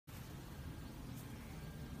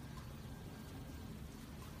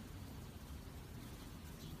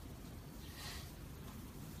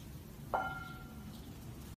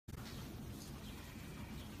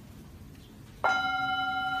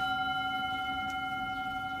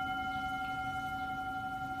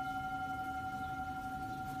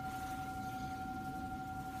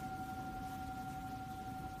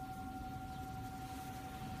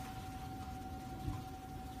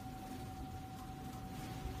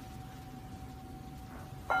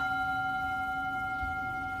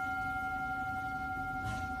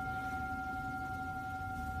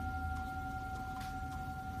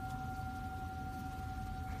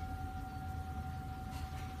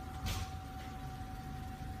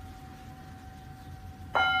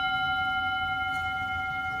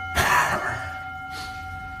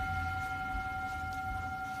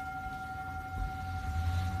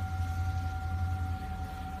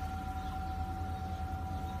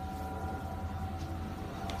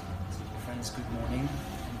is good morning,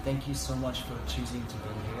 and thank you so much for choosing to be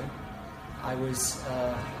here. I was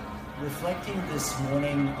reflecting this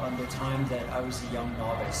morning on the time that I was a young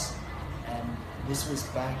novice, and this was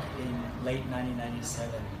back in late 1997,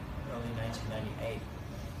 early 1998.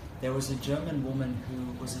 There was a German woman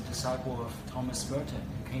who was a disciple of Thomas Merton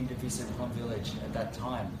who came to visit Plum Village at that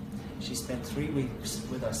time. She spent 3 weeks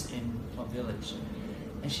with us in Plum Village,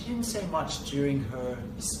 and she didn't say much during her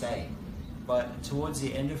stay. But towards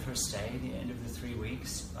the end of her stay, the end of the 3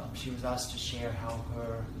 weeks, she was asked to share how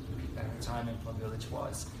her time in Plum Village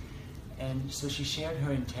was. And so she shared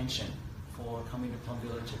her intention for coming to Plum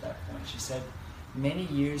Village at that point. She said many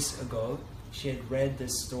years ago, she had read the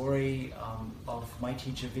story of my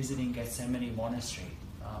teacher visiting Gethsemane Monastery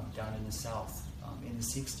down in the south in the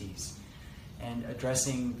 60s and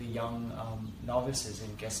addressing the young novices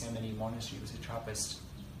in Gethsemane Monastery. It was a Trappist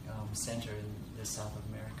center in the South of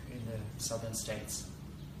America, in the southern states.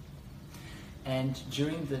 And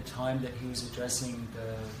during the time that he was addressing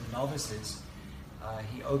the novices,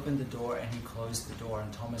 he opened the door and he closed the door,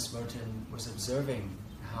 and Thomas Merton was observing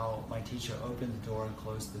how my teacher opened the door and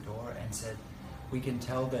closed the door and said, "We can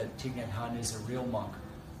tell that Thich Nhat Hanh is a real monk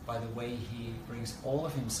by the way he brings all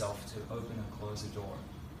of himself to open and close a door."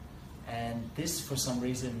 And this, for some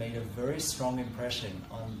reason, made a very strong impression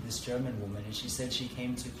on this German woman. And she said she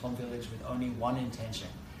came to Plum Village with only one intention.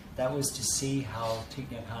 That was to see how Thich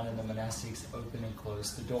Nhat Hanh and the monastics open and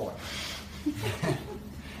close the door.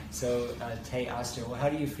 So Tay asked her, "Well, how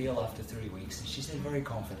do you feel after 3 weeks?" And she said, "Very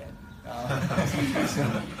confident."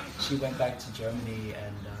 So she went back to Germany,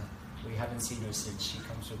 and we haven't seen her since. She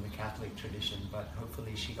comes from the Catholic tradition, but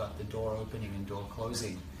hopefully she got the door opening and door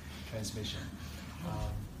closing transmission.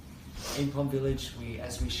 In Plum Village,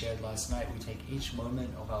 as we shared last night, we take each moment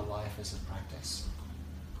of our life as a practice.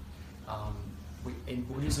 In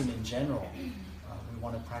Buddhism in general, we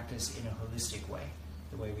want to practice in a holistic way.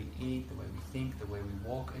 The way we eat, the way we think, the way we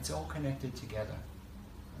walk, it's all connected together.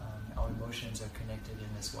 Our emotions are connected in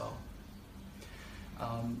as well.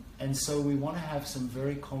 And so we want to have some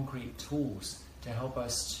very concrete tools to help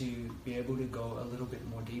us to be able to go a little bit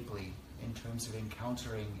more deeply in terms of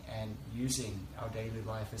encountering and using our daily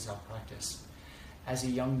life as our practice. As a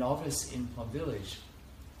young novice in Plum Village,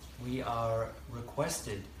 we are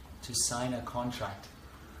requested to sign a contract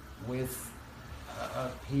with a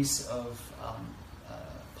piece of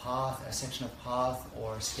path, a section of path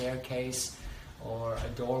or a staircase or a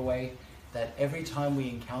doorway, that every time we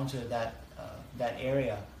encounter that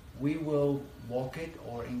area, we will walk it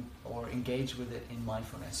or engage with it in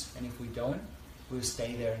mindfulness. And if we don't, we'll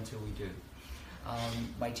stay there until we do.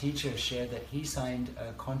 My teacher shared that he signed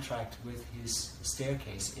a contract with his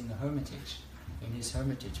staircase in his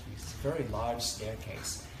hermitage, because it's a very large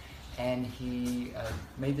staircase. And he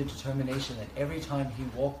made the determination that every time he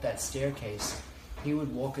walked that staircase, he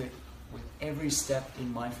would walk it with every step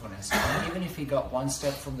in mindfulness. And even if he got one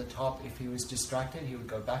step from the top, if he was distracted, he would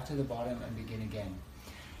go back to the bottom and begin again.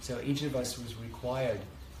 So each of us was required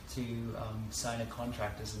to sign a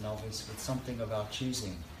contract as a novice with something of our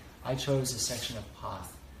choosing. I chose a section of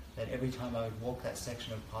path, that every time I would walk that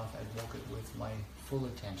section of path, I'd walk it with my full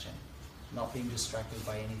attention, not being distracted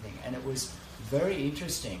by anything. And it was very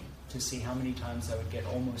interesting to see how many times I would get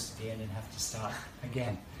almost to the end and have to start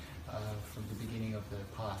again from the beginning of the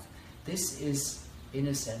path. This is, in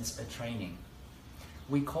a sense, a training.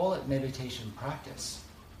 We call it meditation practice.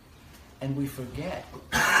 And we forget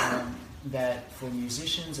that for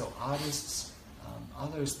musicians or artists,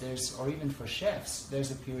 others, or even for chefs,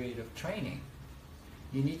 there's a period of training.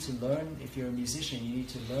 You need to learn, if you're a musician, you need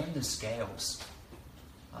to learn the scales.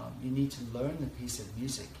 You need to learn the piece of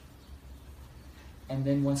music. And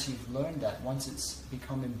then once you've learned that, once it's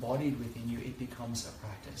become embodied within you, it becomes a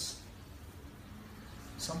practice.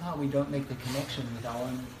 Somehow we don't make the connection with our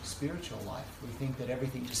own spiritual life. We think that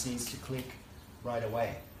everything just needs to click right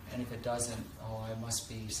away. And if it doesn't, I must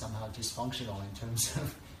be somehow dysfunctional in terms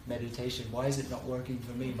of meditation. Why is it not working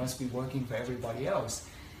for me? It must be working for everybody else.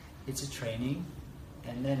 It's a training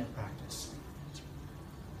and then a practice.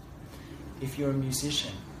 If you're a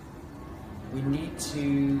musician, we need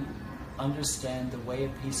to understand the way a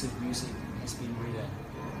piece of music has been written.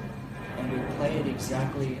 And we play it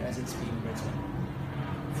exactly as it's been written.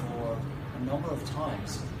 For a number of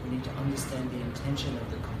times, we need to understand the intention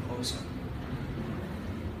of the composer.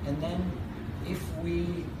 And then, if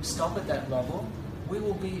we stop at that level, we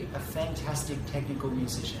will be a fantastic technical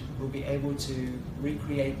musician. We'll be able to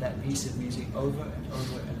recreate that piece of music over and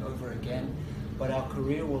over and over again, but our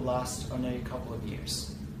career will last only a couple of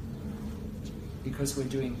years. Because we're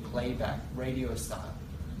doing playback, radio style.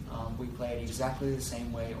 We play it exactly the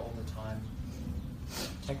same way all the time.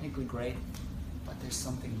 technically great, but there's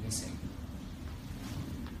something missing.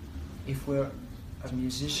 If we're a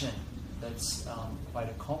musician that's quite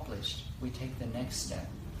accomplished, we take the next step.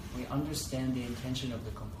 We understand the intention of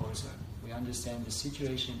the composer. We understand the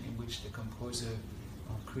situation in which the composer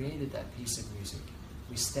created that piece of music.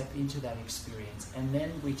 We step into that experience, and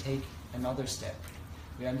then we take another step.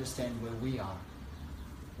 We understand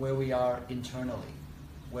where we are internally,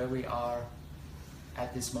 where we are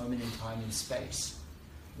at this moment in time and space,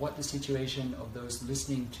 what the situation of those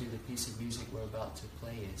listening to the piece of music we're about to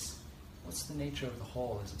play is. What's the nature of the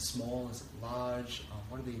hall? Is it small? Is it large?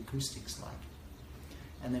 What are the acoustics like?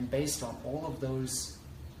 And then based on all of those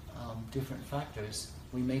different factors,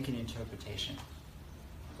 we make an interpretation.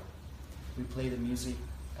 We play the music,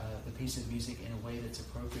 the piece of music in a way that's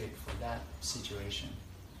appropriate for that situation,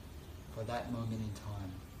 for that moment in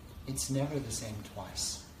time. It's never the same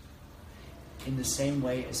twice. In the same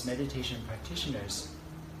way as meditation practitioners,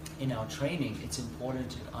 in our training, it's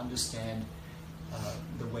important to understand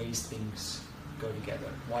the ways things go together,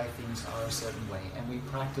 why things are a certain way, and we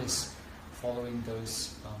practice following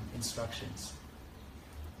those instructions.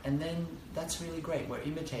 And then that's really great. We're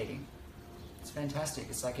imitating. It's fantastic.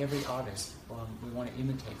 It's like every artist. We want to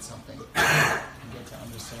imitate something and get to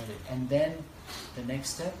understand it. And then the next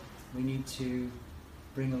step, we need to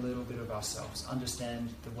bring a little bit of ourselves,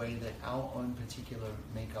 understand the way that our own particular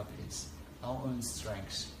makeup is, our own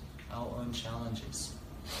strengths, our own challenges,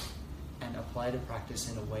 and apply the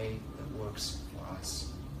practice in a way that works for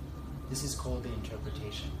us. This is called the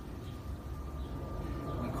interpretation.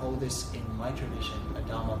 We call this, in my tradition, a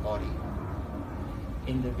Dharma body.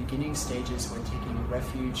 In the beginning stages, we're taking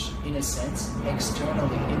refuge, in a sense,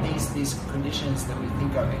 externally, in these conditions that we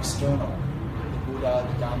think are external. The Buddha,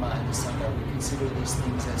 the Dharma, and the Sangha, we consider these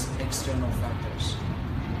things as external factors.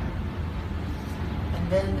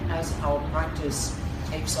 And then, as our practice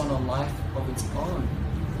takes on a life of its own,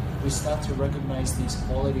 we start to recognize these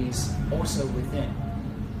qualities also within.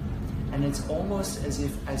 And it's almost as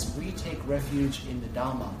if, as we take refuge in the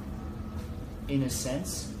Dharma, in a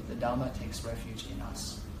sense, the Dharma takes refuge in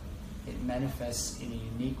us. It manifests in a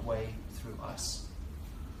unique way through us.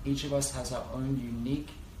 Each of us has our own unique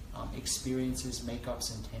experiences,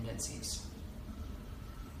 makeups, and tendencies.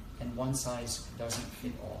 And one size doesn't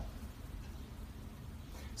fit all.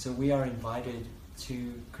 So we are invited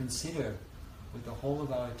to consider, with the whole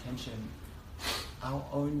of our attention, our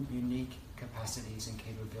own unique capacities and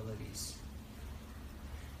capabilities.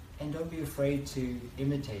 And don't be afraid to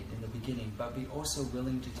imitate in the beginning, but be also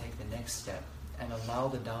willing to take the next step and allow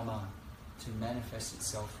the Dharma to manifest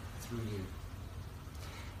itself through you.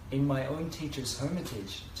 In my own teacher's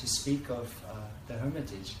hermitage, to speak of the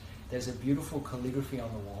hermitage, there's a beautiful calligraphy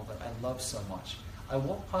on the wall that I love so much. I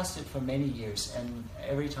walked past it for many years, and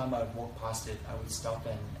every time I would walk past it, I would stop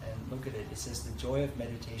and look at it. It says, "The joy of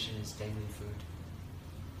meditation is daily food."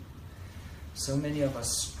 So many of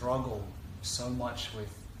us struggle so much with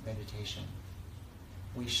meditation.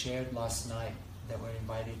 We shared last night that we're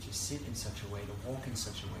invited to sit in such a way, to walk in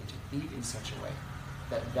such a way, to eat in such a way,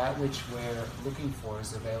 that that which we're looking for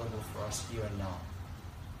is available for us here and now.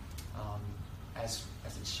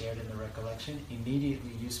 As it's shared in the recollection,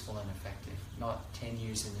 immediately useful and effective, not 10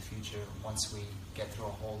 years in the future once we get through a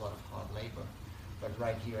whole lot of hard labor, but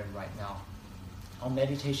right here and right now. Our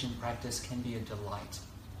meditation practice can be a delight,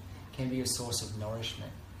 can be a source of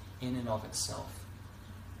nourishment in and of itself.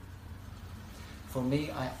 For me,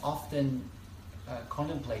 I often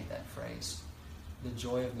contemplate that phrase, the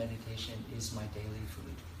joy of meditation is my daily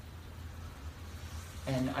food.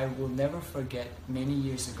 And I will never forget, many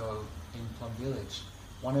years ago in Plum Village,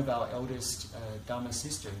 one of our eldest Dharma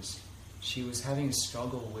sisters, she was having a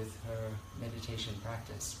struggle with her meditation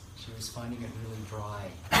practice. She was finding it really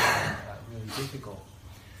dry, and, really difficult.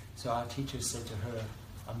 So our teacher said to her,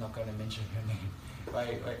 I'm not going to mention her name,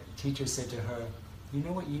 my teacher said to her, you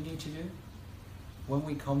know what you need to do? When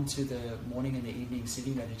we come to the morning and the evening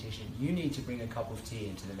sitting meditation, you need to bring a cup of tea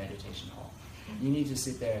into the meditation hall. You need to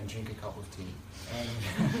sit there and drink a cup of tea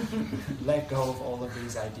and let go of all of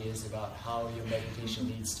these ideas about how your meditation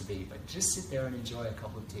needs to be, but just sit there and enjoy a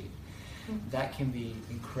cup of tea. That can be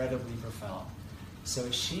incredibly profound. So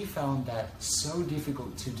she found that so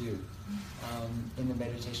difficult to do in the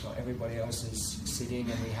meditation hall. Everybody else is sitting,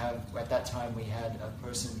 and we have, at that time we had a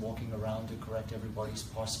person walking around to correct everybody's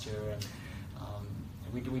posture, and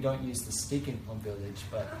we don't use the stick in Plum Village,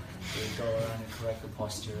 but we go around and correct the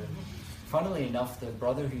posture. And funnily enough, the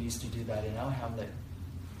brother who used to do that in our hamlet,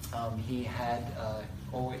 he had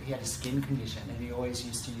a skin condition, and he always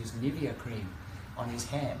used to use Nivea cream on his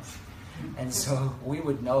hands. And so we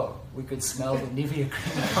would know, we could smell the Nivea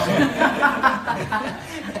cream coming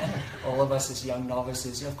All of us as young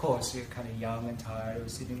novices, of course, we're kind of young and tired. We were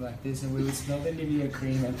sitting like this, and we would smell the Nivea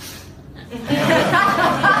cream. And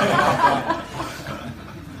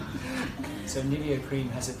so Nivea cream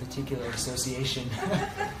has a particular association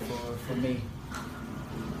for me.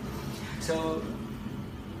 So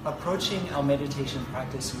approaching our meditation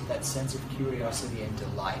practice with that sense of curiosity and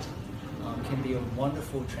delight can be a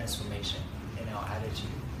wonderful transformation in our attitude,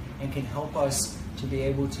 and can help us to be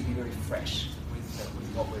able to be very fresh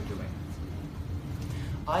with what we're doing.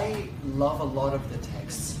 I love a lot of the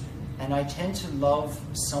texts, and I tend to love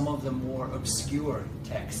some of the more obscure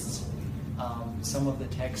texts, some of the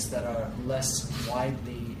texts that are less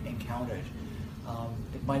widely encountered.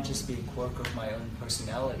 It might just be a quirk of my own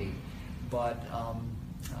personality, but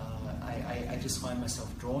I just find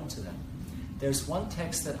myself drawn to them. There's one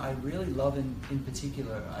text that I really love in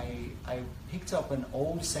particular. I picked up an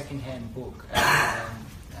old second-hand book at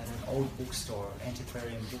an old bookstore,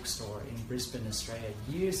 antiquarian bookstore in Brisbane, Australia,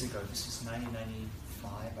 years ago. This was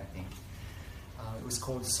 1995, I think. It was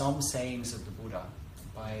called Some Sayings of the Buddha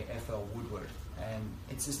by F.L. Woodward. And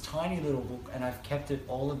it's this tiny little book, and I've kept it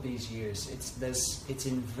all of these years. It's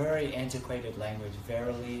in very antiquated language,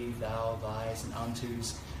 verily, thou, thys, and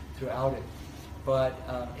untos throughout it. But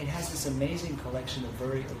it has this amazing collection of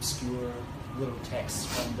very obscure little texts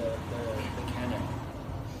from the canon.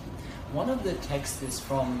 One of the texts is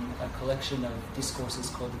from a collection of discourses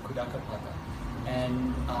called the Kudakapada,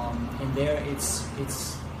 and in there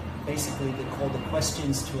it's basically called the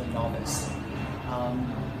Questions to a Novice.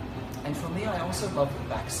 And for me, I also love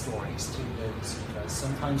the backstories to the sutras.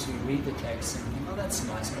 Sometimes we read the text and think, oh, that's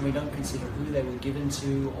nice, and we don't consider who they were given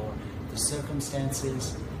to or the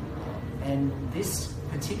circumstances. And this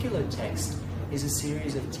particular text is a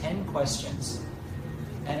series of 10 questions,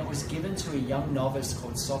 and it was given to a young novice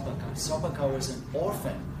called Sopaka. Sopaka was an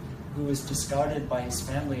orphan who was discarded by his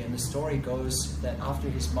family, and the story goes that after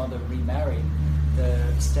his mother remarried,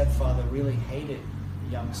 the stepfather really hated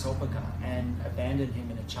young Sopaka and abandoned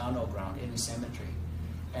him in a charnel ground in a cemetery.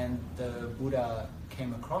 And the Buddha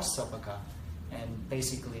came across Sopaka and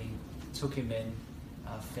basically took him in,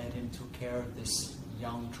 fed him, took care of this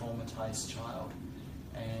young traumatized child,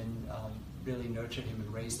 and really nurtured him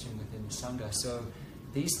and raised him within the Sangha. So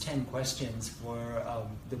these 10 questions were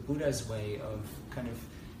the Buddha's way of kind of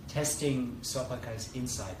testing Sopaka's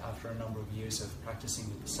insight after a number of years of practicing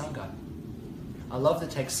with the Sangha. I love the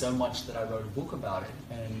text so much that I wrote a book about it,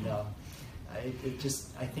 and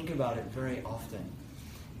I think about it very often.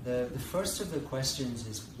 The first of the questions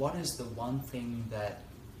is, what is the one thing that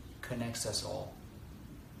connects us all?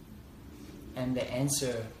 And the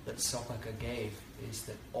answer that Sopaka gave is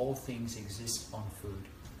that all things exist on food.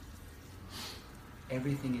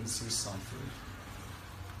 Everything exists on food.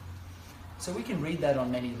 So we can read that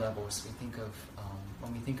on many levels. We think of,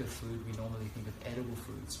 when we think of food, we normally think of edible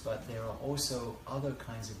foods, but there are also other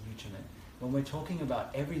kinds of nutriment. When we're talking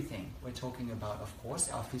about everything, we're talking about, of course,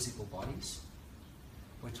 our physical bodies.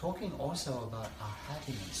 We're talking also about our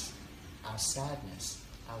happiness, our sadness,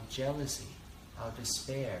 our jealousy, our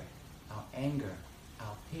despair, our anger,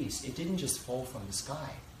 our peace. It didn't just fall from the sky,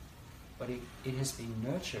 but it has been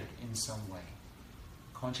nurtured in some way,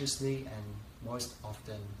 consciously and most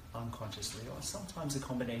often unconsciously, or sometimes a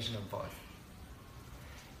combination of both.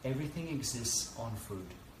 Everything exists on food.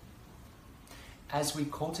 As we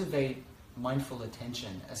cultivate mindful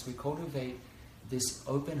attention, as we cultivate this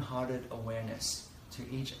open-hearted awareness to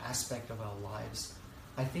each aspect of our lives,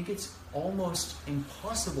 I think it's almost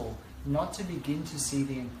impossible not to begin to see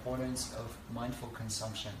the importance of mindful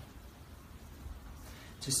consumption,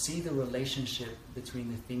 to see the relationship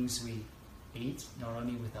between the things we eat, not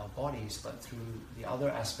only with our bodies, but through the other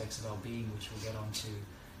aspects of our being, which we'll get onto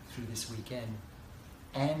through this weekend,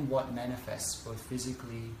 and what manifests both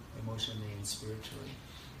physically, emotionally, and spiritually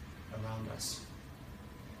around us.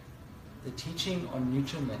 The teaching on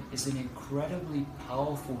nutriment is an incredibly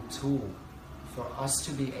powerful tool for us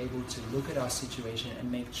to be able to look at our situation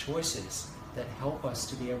and make choices that help us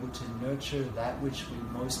to be able to nurture that which we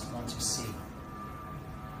most want to see.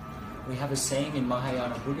 We have a saying in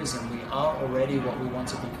Mahayana Buddhism, we are already what we want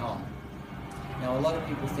to become. Now, a lot of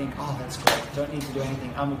people think, oh, that's great, don't need to do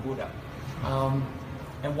anything, I'm a Buddha.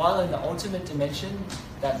 And while in the ultimate dimension,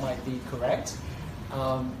 that might be correct,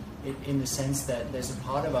 in the sense that there's a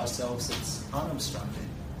part of ourselves that's unobstructed,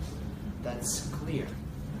 that's clear,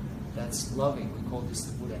 that's loving. We call this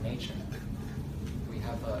the Buddha nature. We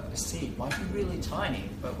have a seed, might be really tiny,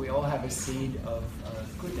 but we all have a seed of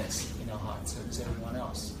goodness in our hearts, so does everyone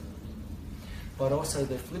else. But also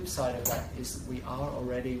the flip side of that is we are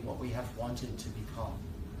already what we have wanted to become.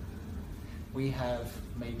 We have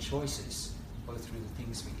made choices, both through the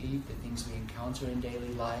things we eat, the things we encounter in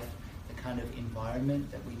daily life, the kind of environment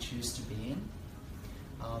that we choose to be in,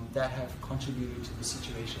 that have contributed to the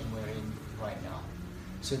situation we're in right now.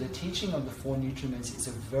 So the teaching of the four nutriments is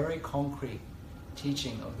a very concrete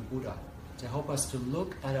teaching of the Buddha to help us to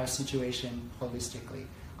look at our situation holistically.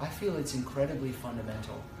 I feel it's incredibly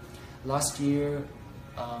fundamental. Last year,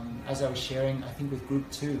 as I was sharing, I think with Group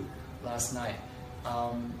 2 last night,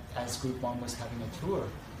 as Group 1 was having a tour,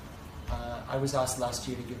 I was asked last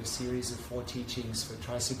year to give a series of 4 teachings for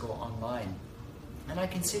Tricycle Online. And I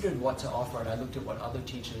considered what to offer, and I looked at what other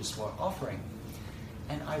teachers were offering.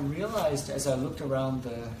 And I realized as I looked around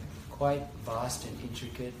the quite vast and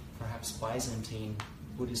intricate, perhaps Byzantine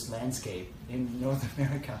Buddhist landscape in North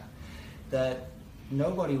America, that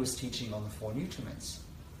nobody was teaching on the four nutriments.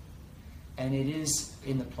 And it is,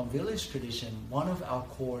 in the Plum Village tradition, one of our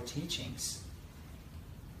core teachings.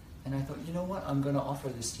 And I thought, you know what, I'm going to offer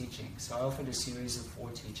this teaching. So I offered a series of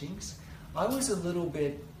 4 teachings. I was a little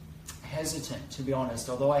bit hesitant, to be honest,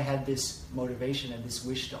 although I had this motivation and this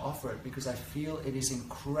wish to offer it, because I feel it is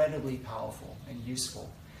incredibly powerful and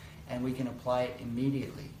useful, and we can apply it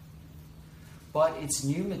immediately. But it's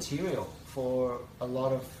new material for a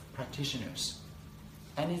lot of practitioners,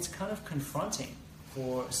 and it's kind of confronting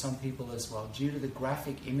for some people as well, due to the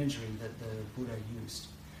graphic imagery that the Buddha used.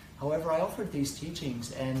 However, I offered these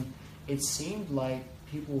teachings, and it seemed like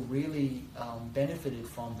people really benefited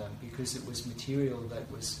from them because it was material that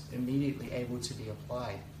was immediately able to be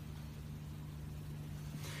applied.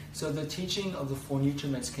 So the teaching of the four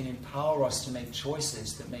nutriments can empower us to make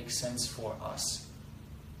choices that make sense for us.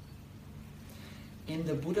 In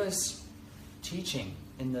the Buddha's teaching,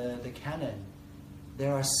 in the canon,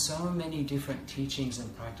 there are so many different teachings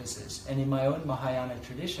and practices. And in my own Mahayana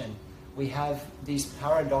tradition, we have these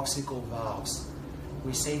paradoxical vows.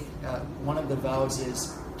 We say one of the vows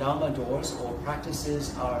is Dharma doors or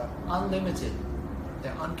practices are unlimited.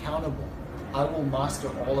 They're uncountable. I will master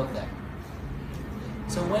all of them.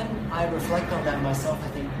 So when I reflect on that myself, I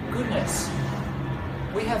think, goodness,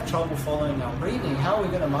 we have trouble following our breathing. How are we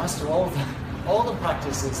going to master all the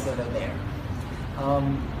practices that are there?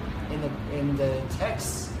 In the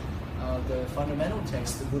texts, the fundamental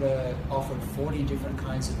text, the Buddha offered 40 different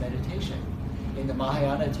kinds of meditation. In the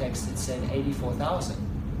Mahayana text, it said 84,000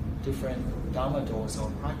 different Dharma doors or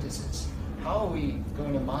practices. How are we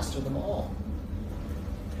going to master them all?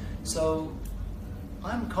 So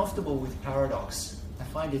I'm comfortable with paradox. I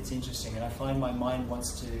find it's interesting, and I find my mind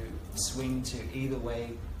wants to swing to either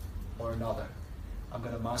way or another. I'm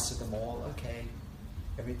going to master them all, okay,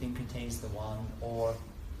 everything contains the one, or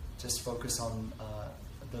just focus on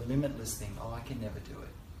the limitless thing. Oh, I can never do it.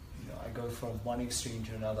 You know, I go from one extreme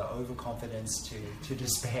to another, overconfidence to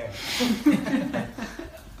despair.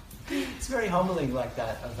 It's very humbling like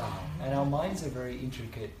that, a vow. And our minds are very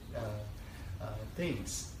intricate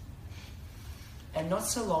things. And not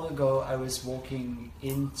so long ago, I was walking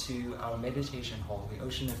into our meditation hall, the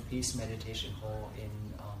Ocean of Peace meditation hall in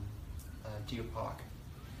Deer Park.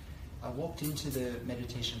 I walked into the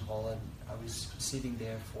meditation hall and I was sitting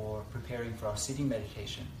there preparing for our sitting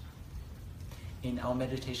meditation. In our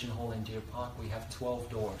meditation hall in Deer Park, we have 12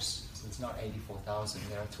 doors. So it's not 84,000,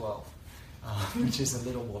 there are 12, which is a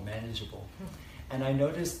little more manageable. And I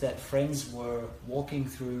noticed that friends were walking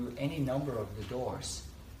through any number of the doors,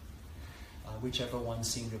 whichever one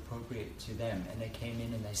seemed appropriate to them. And they came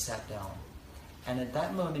in and they sat down. And at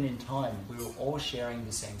that moment in time, we were all sharing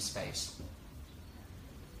the same space.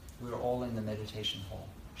 We were all in the meditation hall,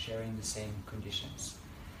 sharing the same conditions.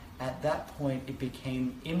 At that point, it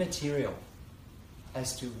became immaterial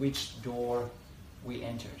as to which door we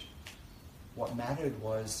entered. What mattered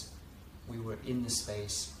was we were in the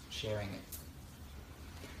space, sharing it.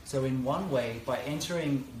 So in one way, by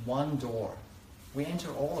entering one door, we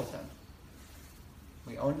enter all of them.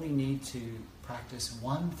 We only need to practice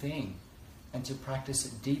one thing, and to practice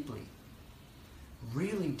it deeply,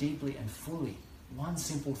 really deeply and fully. One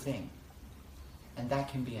simple thing, and that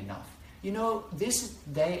can be enough. You know, this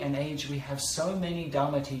day and age, we have so many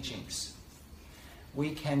Dharma teachings.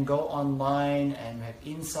 We can go online and we have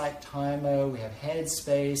Insight Timer, we have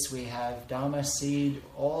Headspace, we have Dharma Seed,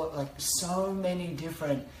 so many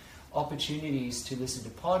different opportunities to listen to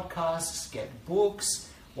podcasts, get books,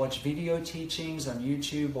 watch video teachings on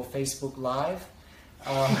YouTube or Facebook Live.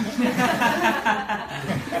 Hi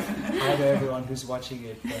to everyone who's watching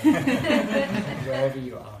it, wherever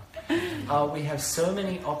you are. We have so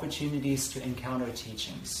many opportunities to encounter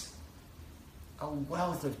teachings. A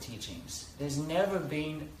wealth of teachings. There's never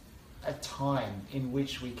been a time in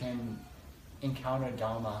which we can encounter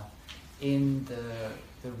Dharma in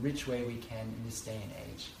the rich way we can in this day and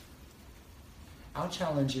age. Our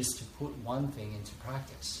challenge is to put one thing into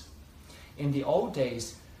practice. In the old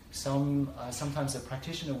days, sometimes a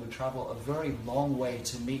practitioner would travel a very long way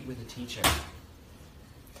to meet with a teacher.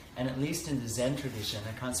 And at least in the Zen tradition,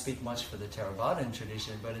 I can't speak much for the Theravadan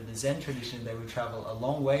tradition, but in the Zen tradition they would travel a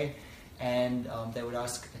long way and they would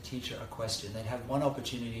ask a teacher a question. They'd have one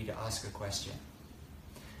opportunity to ask a question.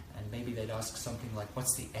 And maybe they'd ask something like,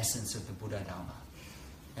 what's the essence of the Buddha Dharma?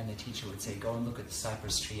 And the teacher would say, go and look at the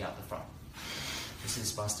cypress tree out the front. This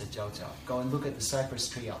is Basta Jiao Jiao. Go and look at the cypress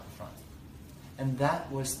tree out the front. And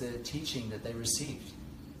that was the teaching that they received.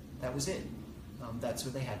 That was it. That's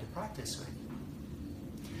what they had to practice with.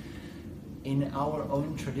 In our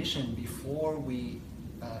own tradition, before we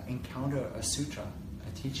encounter a sutra,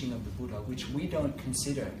 a teaching of the Buddha, which we don't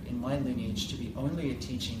consider in my lineage to be only a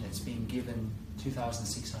teaching that's being given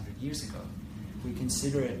 2,600 years ago, we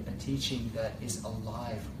consider it a teaching that is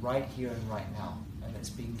alive right here and right now, and it's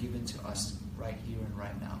being given to us right here and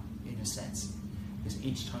right now, in a sense. Because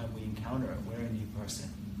each time we encounter it, we're a new person,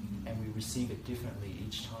 and we receive it differently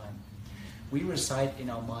each time. We recite in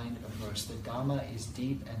our mind a verse, the Dharma is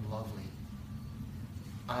deep and lovely.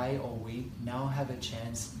 I or we now have a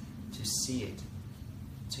chance to see it,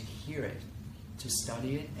 to hear it, to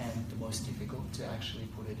study it, and the most difficult, to actually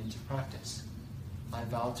put it into practice. I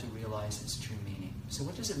vow to realize its true meaning. So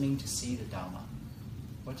what does it mean to see the Dharma?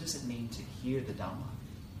 What does it mean to hear the Dharma?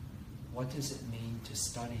 What does it mean to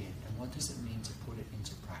study it? And what does it mean to put it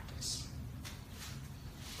into practice?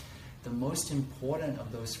 The most important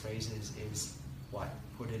of those phrases is what?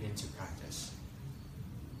 Put it into practice.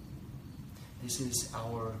 This is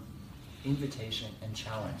our invitation and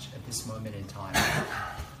challenge at this moment in time.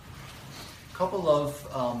 A couple of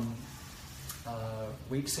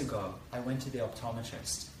weeks ago, I went to the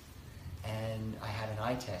optometrist and I had an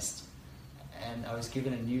eye test, and I was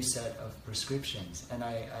given a new set of prescriptions, and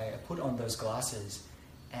I put on those glasses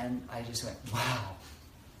and I just went, wow,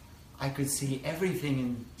 I could see everything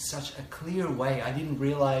in such a clear way. I didn't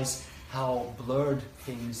realize how blurred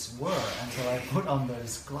things were until I put on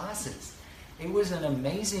those glasses. It was an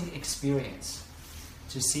amazing experience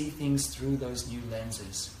to see things through those new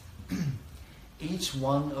lenses. Each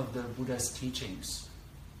one of the Buddha's teachings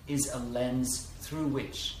is a lens through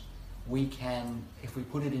which we can, if we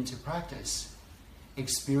put it into practice,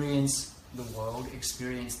 experience the world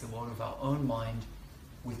of our own mind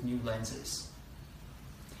with new lenses.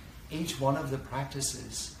 Each one of the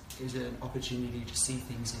practices is an opportunity to see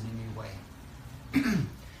things in a new way.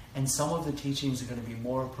 And some of the teachings are going to be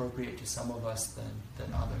more appropriate to some of us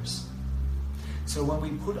than others. So when we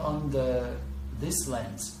put on this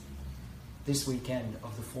lens this weekend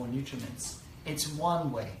of the 4 nutriments, it's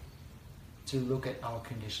one way to look at our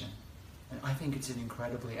condition. And I think it's an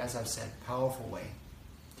incredibly, as I've said, powerful way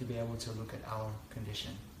to be able to look at our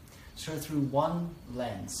condition. So through one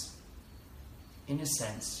lens, in a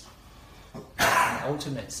sense, an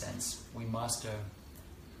ultimate sense, we master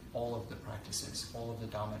all of the practices, all of the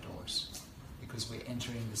Dharma doors, because we're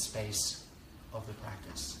entering the space of the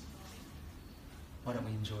practice. Why don't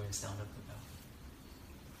we enjoy the sound of the bell?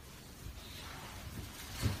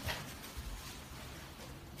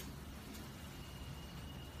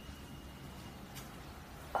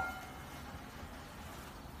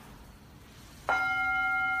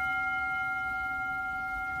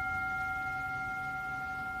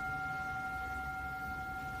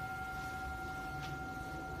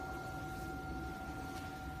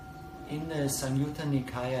 In the Samyutta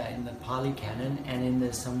Nikaya, in the Pali Canon, and in the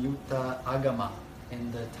Samyutta Agama,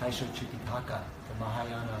 in the Taisho Chutipaka, the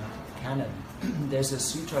Mahayana Canon, there's a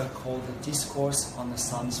sutra called the Discourse on the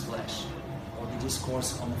Sun's Flesh, or the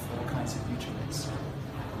Discourse on the 4 kinds of nutriments.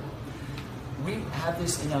 We have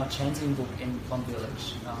this in our chanting book in Plum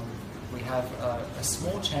Village. We have a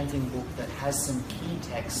small chanting book that has some key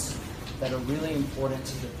texts that are really important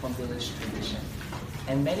to the Plum Village tradition.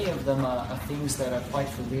 And many of them are things that are quite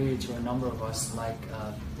familiar to a number of us, like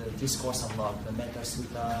the Discourse on Love, the Metta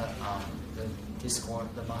Sutta,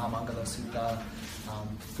 the Mahamangala Sutta,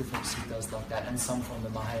 different suttas like that, and some from the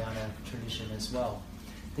Mahayana tradition as well.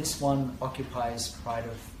 This one occupies pride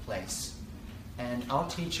of place. And our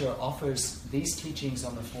teacher offers these teachings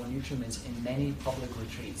on the 4 nutriments in many public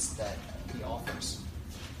retreats that he offers.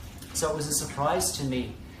 So it was a surprise to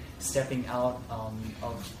me, stepping out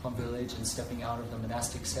of Plum Village and stepping out of the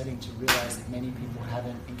monastic setting, to realize that many people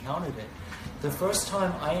haven't encountered it. The first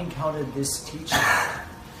time I encountered this teaching,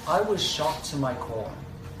 I was shocked to my core.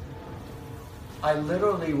 I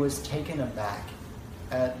literally was taken aback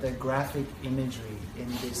at the graphic imagery in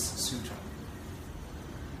this sutra.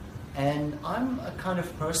 And I'm a kind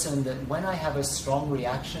of person that when I have a strong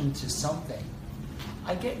reaction to something,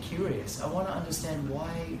 I get curious. I want to understand,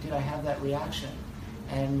 why did I have that reaction?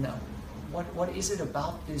 And what is it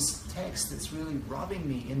about this text that's really rubbing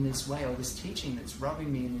me in this way, or this teaching that's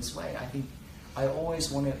rubbing me in this way? I think I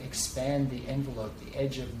always want to expand the envelope, the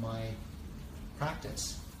edge of my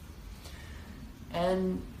practice.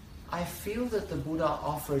 And I feel that the Buddha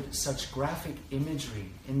offered such graphic imagery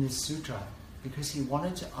in this sutra because he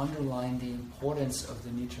wanted to underline the importance of the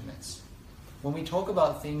nutriments. When we talk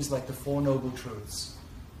about things like the Four Noble Truths,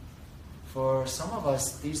 for some of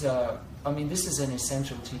us, these are, this is an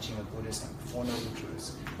essential teaching of Buddhism, Four Noble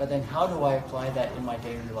Truths. But then how do I apply that in my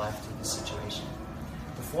daily life to this situation?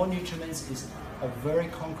 The Four Nutriments is a very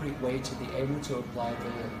concrete way to be able to apply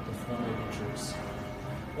the Four Noble Truths.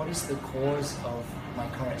 What is the cause of my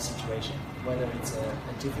current situation? Whether it's a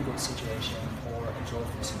difficult situation or a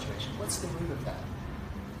joyful situation. What's the root of that?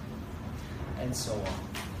 And so on.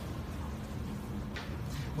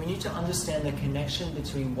 We need to understand the connection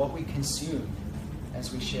between what we consume,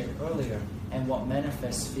 as we shared earlier, and what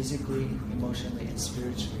manifests physically, emotionally, and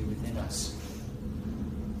spiritually within us.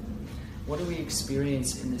 What do we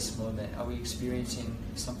experience in this moment? Are we experiencing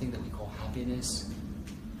something that we call happiness,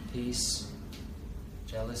 peace,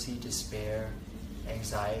 jealousy, despair,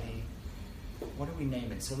 anxiety? What do we name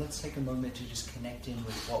it? So let's take a moment to just connect in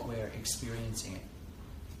with what we're experiencing it.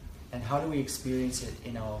 And how do we experience it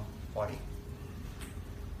in our body?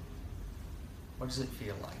 What does it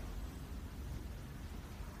feel like?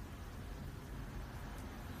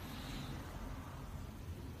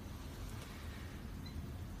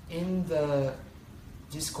 In the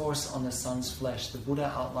Discourse on the Sun's Flesh, the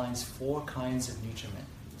Buddha outlines 4 kinds of nutriment.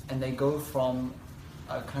 And they go from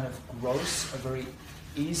a kind of gross, a very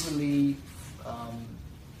easily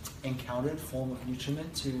encountered form of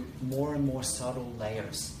nutriment, to more and more subtle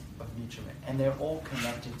layers of nutriment. And they're all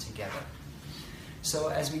connected together. So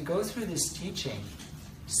as we go through this teaching,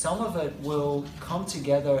 some of it will come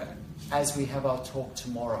together as we have our talk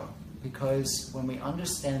tomorrow. Because when we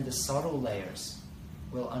understand the subtle layers,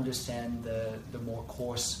 we'll understand the more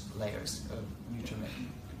coarse layers of nutriment.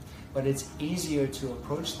 But it's easier to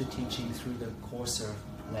approach the teaching through the coarser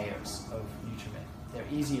layers of nutriment. They're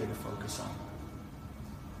easier to focus on.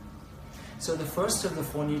 So the first of the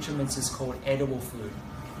 4 nutriments is called edible food.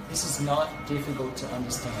 This is not difficult to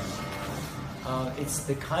understand. It's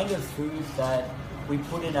the kind of food that we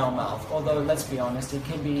put in our mouth. Although, let's be honest, it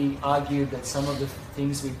can be argued that some of the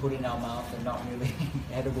things we put in our mouth are not really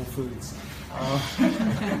edible foods.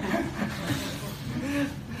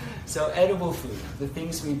 So edible food, the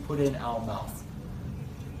things we put in our mouth.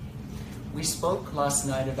 We spoke last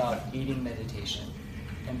night about eating meditation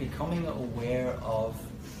and becoming aware of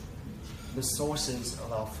the sources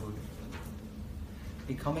of our food.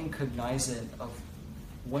 Becoming cognizant of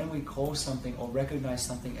when we call something or recognize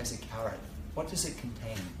something as a carrot. What does it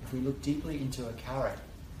contain? If we look deeply into a carrot,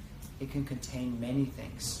 it can contain many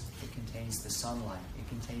things. It contains the sunlight, it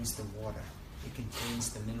contains the water, it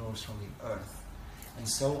contains the minerals from the earth, and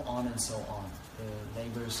so on and so on. The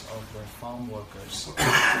labors of the farm workers. The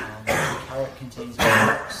carrot contains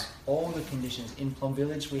minerals. All the conditions. In Plum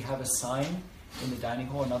Village, we have a sign in the dining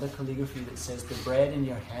hall, another calligraphy that says, "The bread in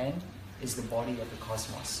your hand is the body of the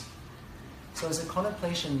cosmos." So as a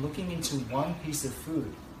contemplation, looking into one piece of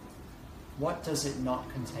food, what does it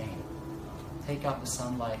not contain? Take out the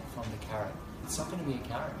sunlight from the carrot. It's not going to be a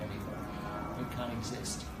carrot anymore. It can't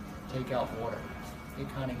exist. Take out water. It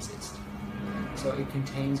can't exist. So it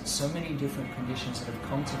contains so many different conditions that have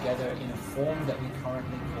come together in a form that we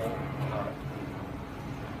currently call carrot.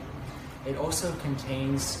 It also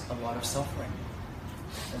contains a lot of suffering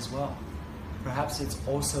as well. Perhaps it's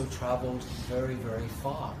also traveled very, very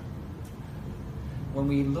far. When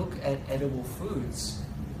we look at edible foods,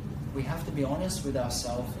 we have to be honest with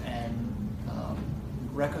ourselves and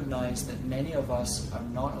recognize that many of us are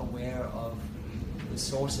not aware of the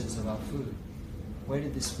sources of our food. Where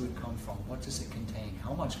did this food come from? What does it contain?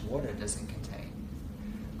 How much water does it contain?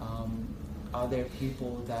 Are there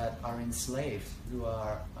people that are enslaved who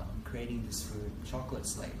are creating this food? Chocolate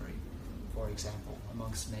slavery, for example,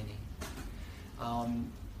 amongst many.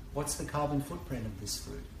 What's the carbon footprint of this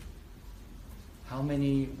food?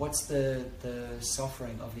 What's the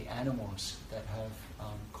suffering of the animals that have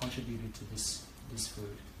contributed to this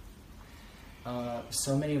food?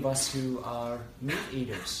 So many of us who are meat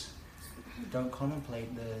eaters don't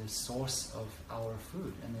contemplate the source of our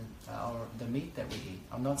food and the meat that we eat.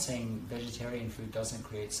 I'm not saying vegetarian food doesn't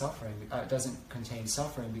create suffering, doesn't contain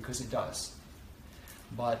suffering, because it does.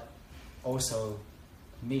 But also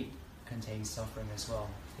meat contains suffering as well.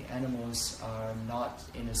 The animals are not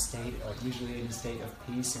in a state, usually in a state of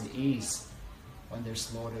peace and ease when they're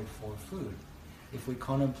slaughtered for food. if we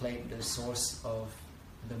contemplate the source of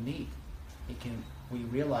the meat, we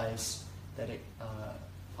realize that it,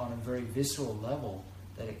 on a very visceral level,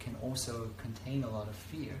 that it can also contain a lot of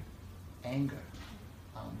fear, anger,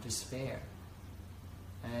 despair.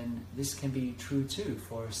 And this can be true too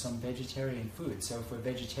for some vegetarian food. So if we're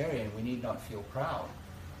vegetarian, we need not feel proud.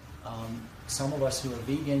 Some of us who are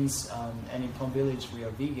vegans, and in Plum Village we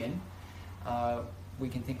are vegan, we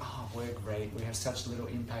can think, oh, we're great, we have such little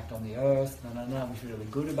impact on the earth, we feel really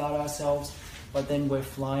good about ourselves. But then we're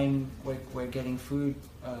flying, we're getting food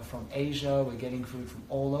from Asia, we're getting food from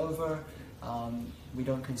all over. We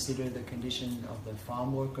don't consider the condition of the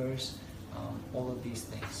farm workers, all of these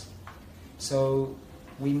things. So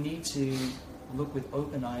we need to look with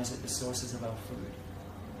open eyes at the sources of our food.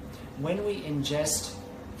 When we ingest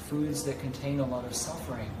foods that contain a lot of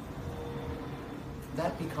suffering,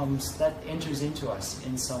 that enters into us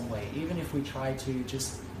in some way, even if we try to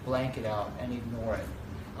just blank it out and ignore it.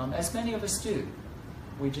 As many of us do.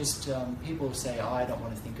 We just, people say, oh, I don't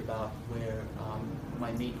want to think about where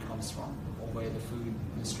my meat comes from, or where the food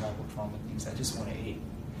has traveled from and things. I just want to eat.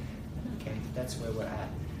 Okay, that's where we're at.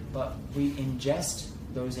 But we ingest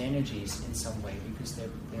those energies in some way because they're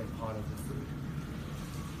part of the food.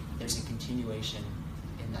 There's a continuation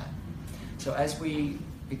in that. So as we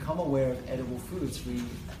become aware of edible foods, we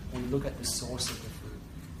look at the source of the food.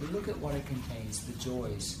 We look at what it contains, the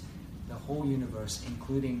joys, the whole universe,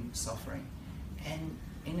 including suffering. And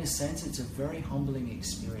in a sense, it's a very humbling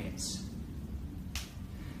experience.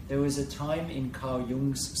 There was a time in Carl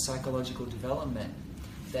Jung's psychological development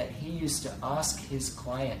that he used to ask his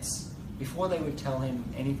clients, before they would tell him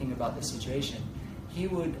anything about the situation, he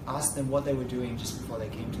would ask them what they were doing just before they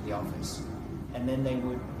came to the office. And then they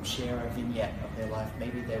would share a vignette of their life.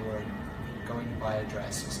 Maybe they were going to buy a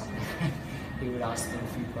dress or something. He would ask them a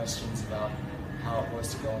few questions about how it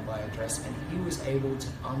was to go and buy a dress. And he was able to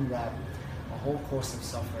unwrap a whole course of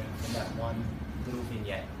suffering from that one little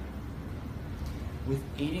vignette. With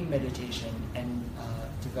eating meditation and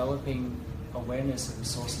developing awareness of the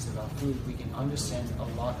sources of our food, we can understand a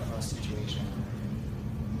lot of our situation.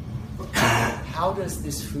 How does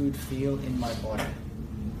this food feel in my body?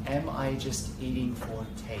 Am I just eating for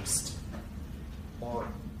taste? Or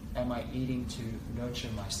am I eating to nurture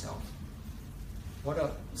myself? What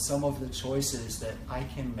are some of the choices that I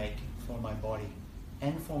can make for my body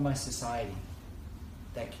and for my society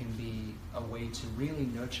that can be a way to really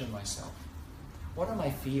nurture myself? What are my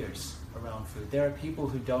fears around food? There are people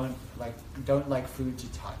who don't like food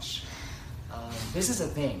to touch. This is a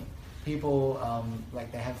thing. People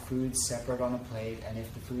they have food separate on a plate, and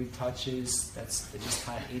if the food touches, they just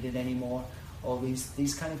can't eat it anymore. All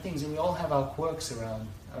these kind of things, and we all have our quirks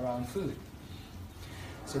around food.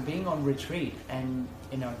 So being on retreat and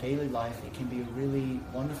in our daily life, it can be a really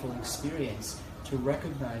wonderful experience to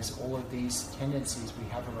recognize all of these tendencies we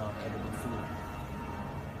have around edible food.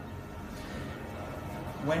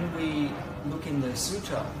 When we look in the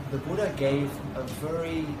sutra, the Buddha gave a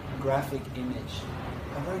very graphic image,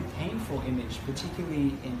 a very painful image,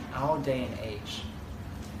 particularly in our day and age.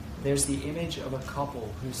 There's the image of a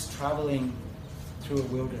couple who's traveling through a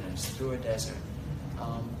wilderness, through a desert.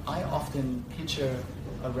 I often picture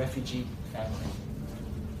a refugee family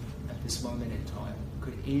at this moment in time.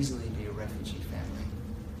 Could easily be a refugee family.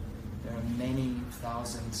 There are many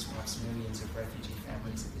thousands, perhaps millions of refugee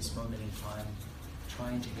families at this moment in time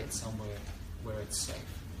trying to get somewhere where it's safe.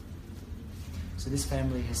 So this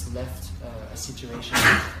family has left a situation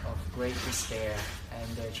of great despair,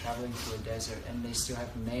 and they're traveling through a desert, and they still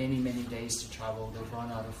have many, many days to travel. They've run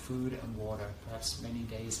out of food and water, perhaps many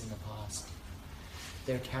days in the past.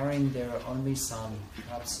 They're carrying their only son,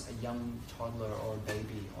 perhaps a young toddler or a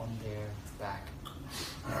baby, on their back.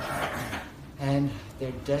 And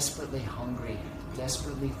they're desperately hungry,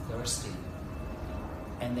 desperately thirsty,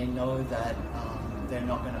 and they know that they're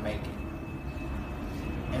not going to make it.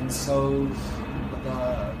 And so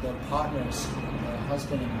the partners, the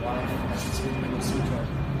husband and wife, as it's written in the sutra,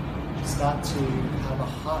 start to have a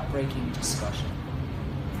heartbreaking discussion.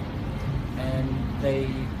 And they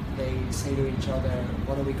say to each other,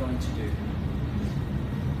 what are we going to do?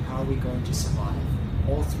 How are we going to survive?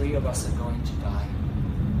 All three of us are going to die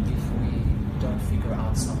if we don't figure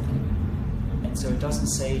out something. And so it doesn't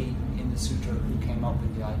say in the sutra who came up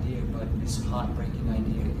with the idea, but this heartbreaking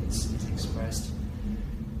idea is expressed.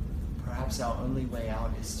 Perhaps our only way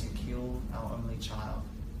out is to kill our only child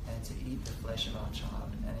and to eat the flesh of our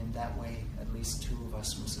child. And in that way, at least two of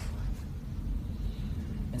us will survive.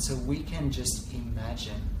 And so we can just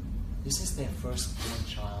imagine, this is their firstborn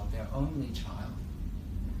child, their only child.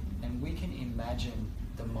 And we can imagine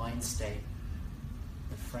the mind state,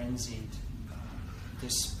 the frenzied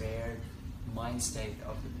despaired mind state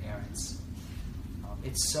of the parents.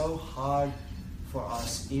 It's so hard for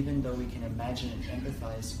us, even though we can imagine and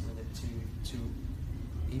empathize with it, to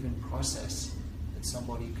even process that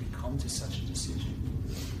somebody could come to such a decision.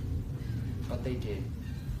 But they did.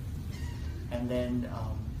 And then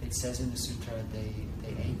it says in the sutra, they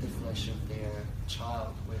ate the flesh of their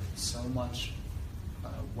child with so much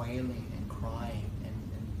wailing and crying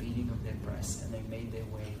and beating of their breasts, and they made their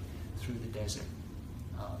way through the desert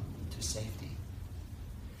to safety.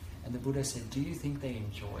 And the Buddha said, do you think they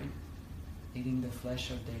enjoyed eating the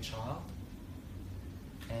flesh of their child?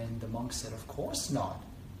 And the monk said, of course not.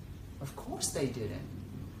 Of course they didn't.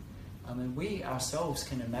 I mean, we ourselves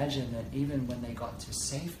can imagine that even when they got to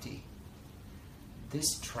safety,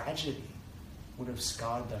 this tragedy would have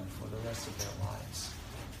scarred them for the rest of their lives.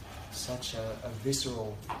 Such a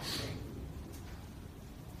visceral thing.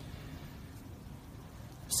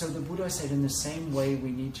 So the Buddha said, in the same way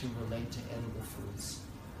we need to relate to edible foods.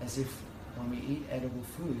 As if when we eat edible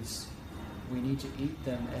foods, we need to eat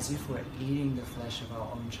them as if we're eating the flesh of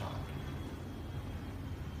our own child.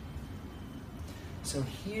 So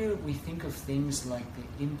here we think of things like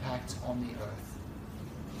the impact on the earth.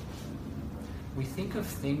 We think of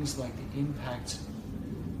things like the impact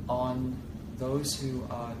on those who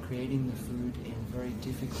are creating the food in very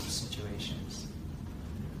difficult situations.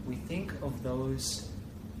 We think of those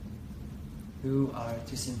who are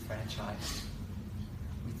disenfranchised.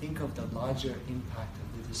 We think of the larger impact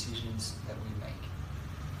of the decisions that we make.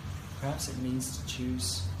 Perhaps it means to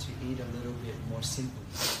choose to eat a little bit more simply.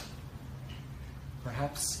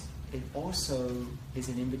 Perhaps it also is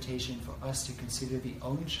an invitation for us to consider the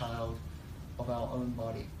own child of our own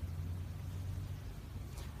body.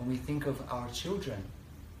 When we think of our children,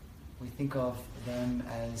 we think of them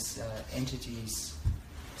as entities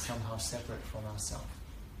somehow separate from ourselves.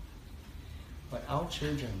 But our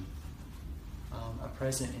children are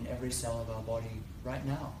present in every cell of our body right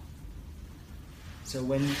now. So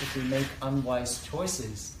if we make unwise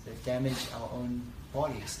choices that damage our own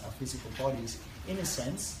bodies, our physical bodies, in a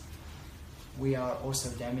sense, we are also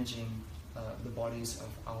damaging the bodies of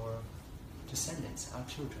our descendants, our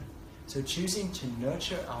children. So choosing to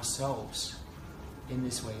nurture ourselves in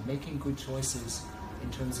this way, making good choices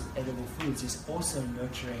in terms of edible foods, is also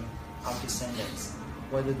nurturing our descendants,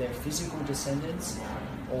 whether they're physical descendants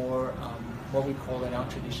or what we call in our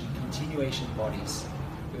tradition continuation bodies.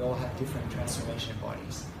 We all have different transformation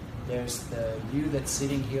bodies. There's the you that's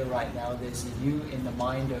sitting here right now, there's the you in the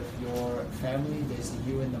mind of your family, there's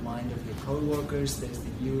the you in the mind of your co-workers, there's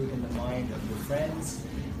the you in the mind of your friends,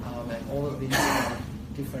 and all of these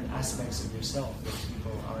different aspects of yourself that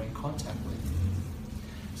people are in contact with.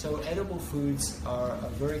 So edible foods are a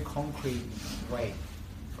very concrete way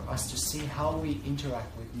for us to see how we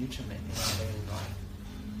interact with nutriment in our daily life.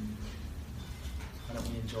 Why don't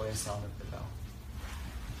we enjoy a sound of the bell?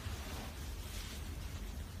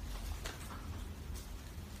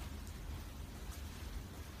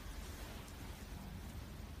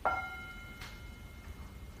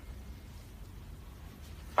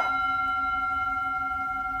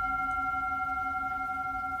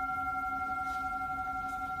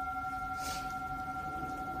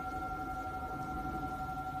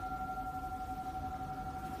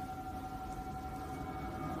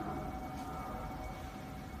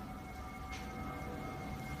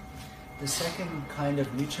 The second kind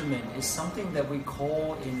of nutriment is something that we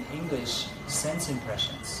call in English sense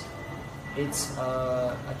impressions. It's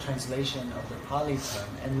a translation of the Pali term,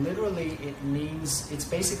 and literally it means, it's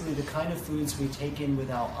basically the kind of foods we take in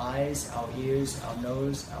with our eyes, our ears, our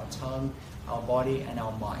nose, our tongue, our body, and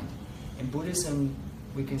our mind. In Buddhism,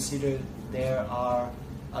 we consider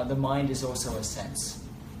the mind is also a sense,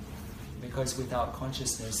 because without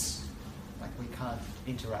consciousness, we can't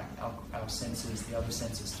interact. Our senses, the other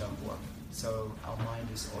senses don't work. So our mind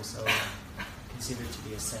is also considered to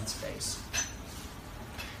be a sense base.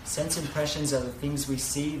 Sense impressions are the things we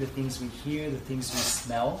see, the things we hear, the things we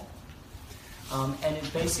smell. And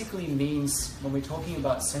it basically means, when we're talking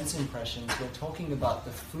about sense impressions, we're talking about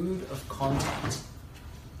the food of contact.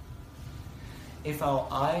 If our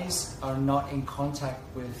eyes are not in contact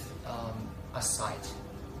with a sight,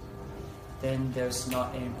 then there's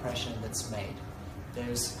not an impression that's made.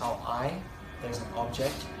 There's our eye, there's an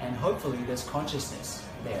object, and hopefully there's consciousness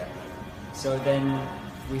there. So then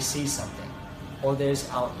we see something. Or there's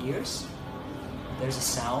our ears, there's a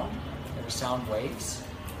sound, there are sound waves,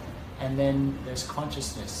 and then there's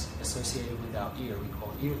consciousness associated with our ear, we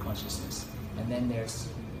call ear consciousness, and then there's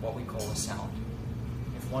what we call a sound.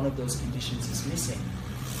 If one of those conditions is missing,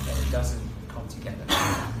 then it doesn't come together.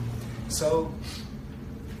 So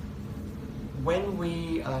when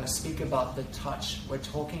we speak about the touch, we're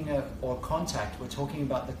talking, or contact, we're talking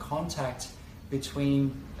about the contact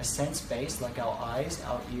between a sense base, like our eyes,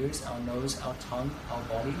 our ears, our nose, our tongue, our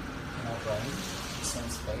body, and our brain, the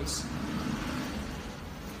sense base,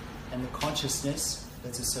 and the consciousness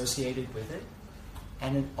that's associated with it,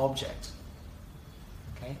 and an object,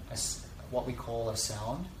 okay? What we call a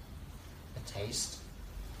sound, a taste,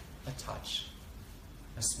 a touch,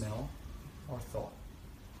 a smell, or thought.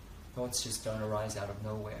 Thoughts just don't arise out of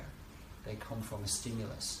nowhere. They come from a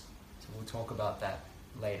stimulus. So we'll talk about that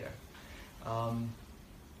later.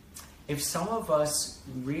 If some of us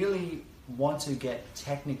really want to get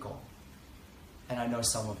technical, and I know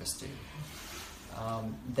some of us do,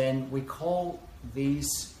 then we call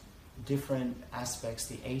these different aspects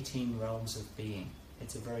the 18 realms of being.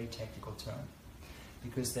 It's a very technical term,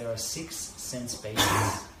 because there are 6 sense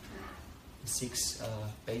bases. 6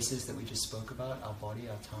 bases that we just spoke about, our body,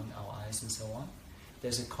 our tongue, our eyes, and so on.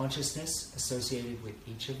 There's a consciousness associated with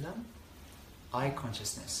each of them. Eye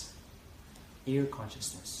consciousness, ear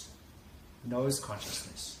consciousness, nose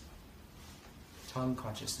consciousness, tongue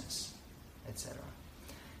consciousness, etc.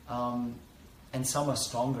 And some are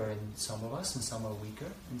stronger in some of us, and some are weaker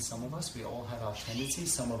in some of us. We all have our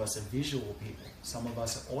tendencies. Some of us are visual people. Some of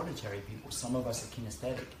us are auditory people. Some of us are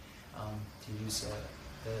kinesthetic, to use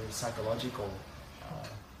the psychological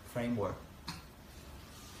framework.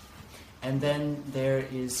 And then there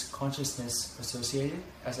is consciousness associated,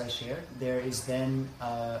 as I shared. There is then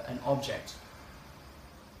an object.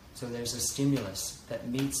 So there's a stimulus that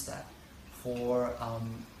meets that. For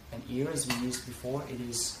an ear, as we used before, it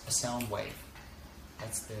is a sound wave.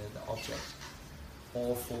 That's the object.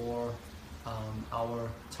 Or for our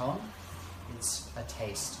tongue, it's a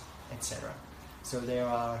taste, etc. So there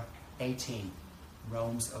are 18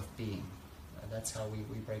 realms of being. That's how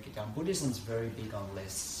we break it down. Buddhism's very big on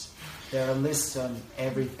lists. There are lists on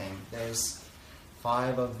everything. There's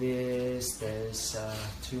 5 of this, there's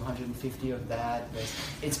 250 of that.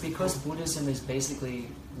 It's because Buddhism is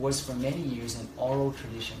was for many years an oral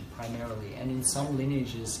tradition primarily, and in some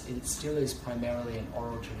lineages it still is primarily an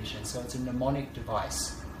oral tradition. So it's a mnemonic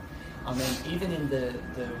device. I mean, even in the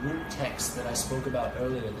root text that I spoke about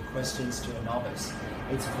earlier, the questions to a novice,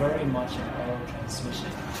 it's very much an oral transmission.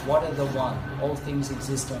 What are the 1? All things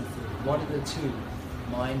exist on food. What are the 2?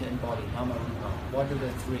 Mind and body, nama rupa. What are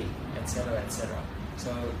the 3? Etc., etc.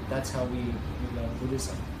 So that's how we learn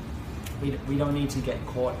Buddhism. We don't need to get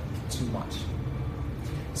caught too much.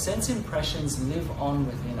 Sense impressions live on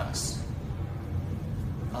within us.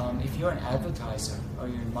 If you're an advertiser or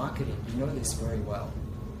you're in marketing, you know this very well.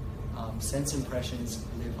 Sense impressions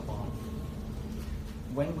live on.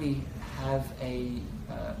 When we have a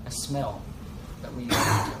smell that we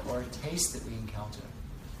encounter or a taste that we encounter,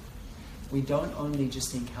 we don't only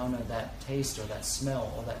just encounter that taste or that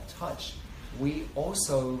smell or that touch, we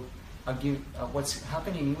also what's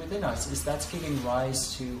happening within us is that's giving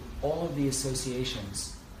rise to all of the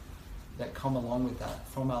associations that come along with that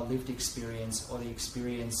from our lived experience or the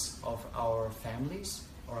experience of our families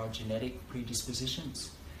or our genetic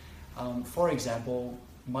predispositions. For example,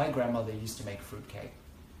 my grandmother used to make fruitcake.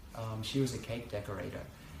 She was a cake decorator.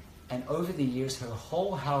 And over the years, her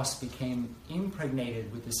whole house became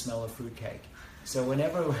impregnated with the smell of fruitcake. So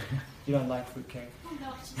whenever... You don't like fruitcake?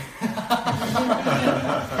 No.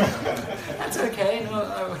 That's okay.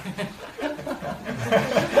 No,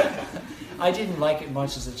 I didn't like it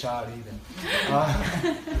much as a child either.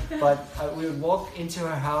 But we would walk into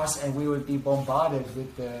her house and we would be bombarded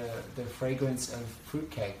with the fragrance of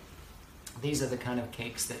fruitcake. These are the kind of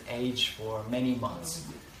cakes that age for many months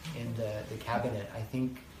in the cabinet. I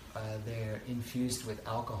think they're infused with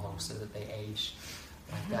alcohol so that they age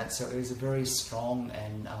like that. So it was a very strong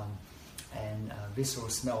and visceral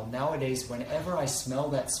smell. Nowadays, whenever I smell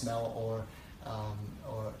that smell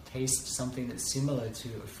or taste something that's similar to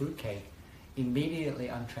a fruitcake, immediately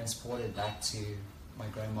I'm transported back to my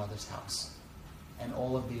grandmother's house and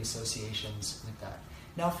all of the associations with that.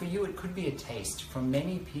 Now for you, it could be a taste. For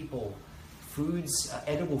many people, foods,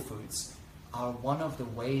 edible foods, are one of the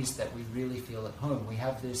ways that we really feel at home. We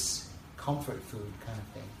have this comfort food kind of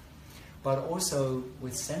thing. But also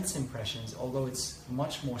with sense impressions, although it's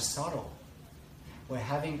much more subtle, we're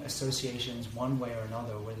having associations one way or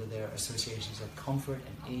another, whether they're associations of comfort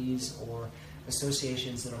and ease or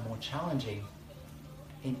associations that are more challenging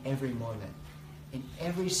in every moment. In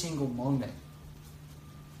every single moment,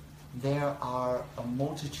 there are a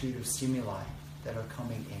multitude of stimuli that are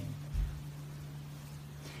coming in.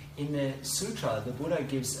 In the sutra, the Buddha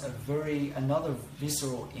gives another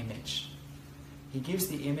visceral image. He gives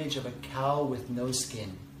the image of a cow with no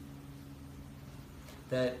skin.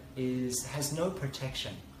 that has no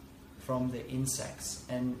protection from the insects.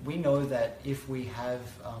 And we know that if we have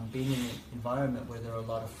been in an environment where there are a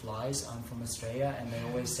lot of flies, I'm from Australia, and they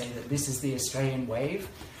always say that this is the Australian wave,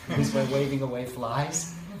 because we're waving away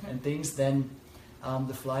flies and things, then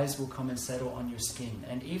the flies will come and settle on your skin.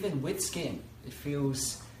 And even with skin, it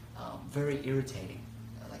feels very irritating.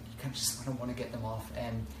 Like you just don't want to get them off.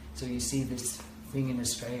 And so you see this thing in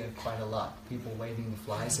Australia quite a lot, people waving the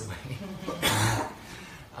flies away.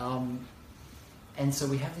 And so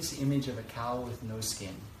we have this image of a cow with no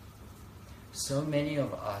skin. So many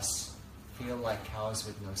of us feel like cows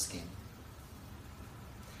with no skin.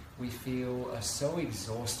 We feel so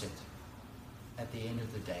exhausted at the end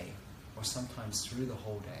of the day, or sometimes through the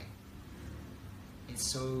whole day.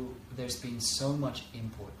 There's been so much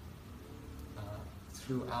input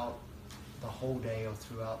throughout the whole day, or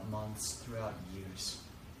throughout months, throughout years.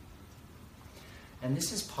 And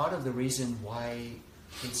this is part of the reason why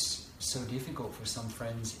it's so difficult for some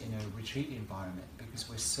friends in a retreat environment, because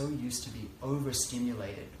we're so used to be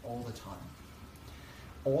overstimulated all the time.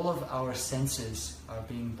 All of our senses are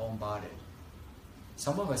being bombarded.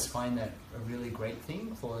 Some of us find that a really great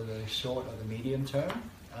thing for the short or the medium term,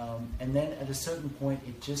 and then at a certain point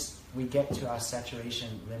we get to our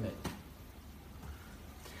saturation limit.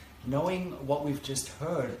 Knowing what we've just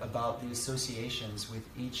heard about the associations with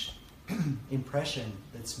each impression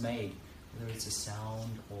that's made, whether it's a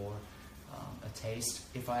sound or a taste.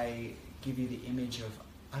 If I give you the image of,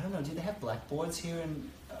 I don't know, did they have blackboards here in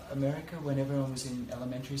America when everyone was in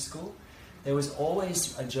elementary school? There was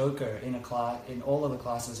always a joker in a class, in all of the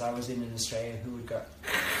classes I was in Australia, who would go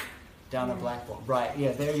down a blackboard. Right,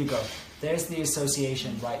 yeah, there you go. There's the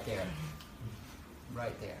association right there.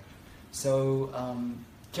 Right there. So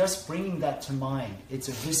just bringing that to mind, it's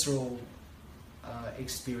a visceral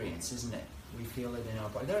experience, isn't it? We feel it in our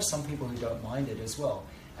body. There are some people who don't mind it as well.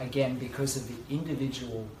 Again, because of the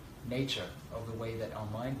individual nature of the way that our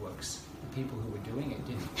mind works. The people who were doing it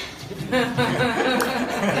didn't.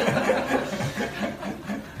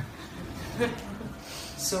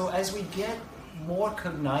 So as we get more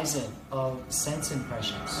cognizant of sense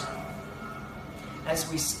impressions, as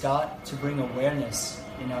we start to bring awareness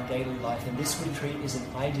in our daily life, and this retreat is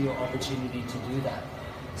an ideal opportunity to do that,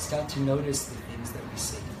 start to notice the things that we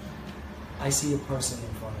see. I see a person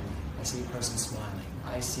in front of me. I see a person smiling.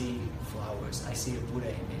 I see flowers. I see a Buddha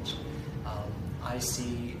image. I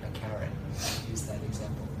see a carrot. I use that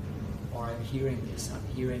example. Or I'm hearing this, I'm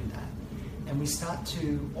hearing that. And we start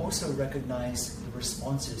to also recognize the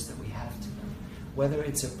responses that we have to them. Whether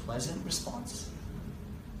it's a pleasant response.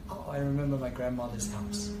 Oh, I remember my grandmother's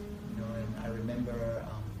house. And I remember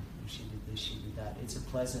she did this, she did that. It's a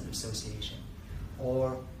pleasant association.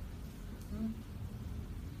 Or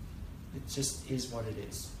it just is what it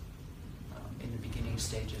is. In the beginning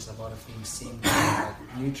stages, a lot of things seem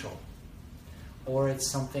like neutral. Or it's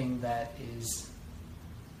something that is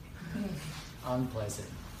unpleasant.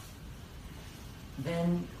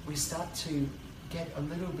 Then we start to get a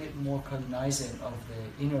little bit more cognizant of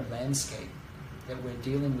the inner landscape that we're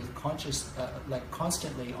dealing with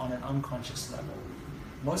constantly on an unconscious level.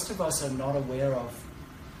 Most of us are not aware of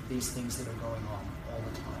these things that are going on all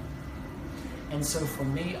the time. And so for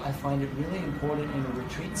me, I find it really important in a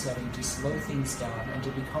retreat setting to slow things down and to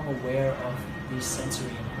become aware of these sensory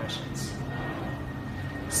impressions.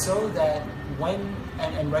 So that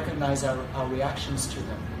and recognize our reactions to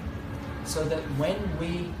them. So that when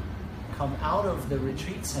we come out of the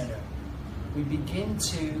retreat center, we begin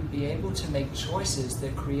to be able to make choices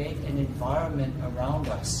that create an environment around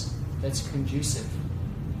us that's conducive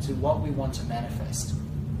to what we want to manifest.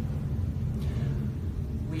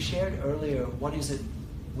 We shared earlier, what is it,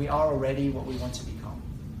 we are already what we want to become.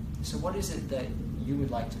 So what is it that you would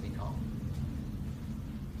like to become?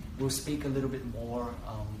 We'll speak a little bit more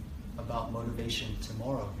about motivation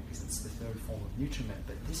tomorrow, because it's the third form of nutriment,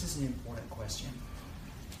 but this is an important question.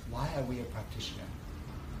 Why are we a practitioner?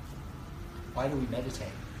 Why do we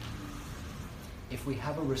meditate? If we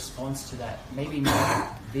have a response to that, maybe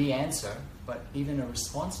not the answer, but even a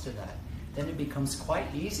response to that, then it becomes quite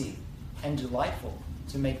easy and delightful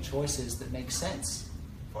to make choices that make sense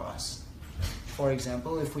for us. For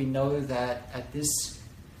example, if we know that at this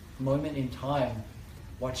moment in time,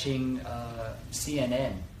 watching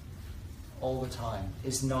CNN all the time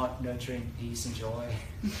is not nurturing peace and joy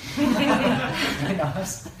in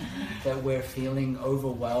us, that we're feeling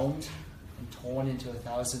overwhelmed and torn into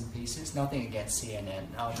 1,000 pieces. Nothing against CNN.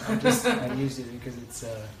 I use it because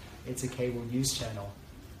it's a cable news channel.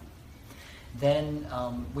 Then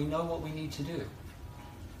we know what we need to do.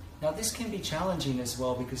 Now this can be challenging as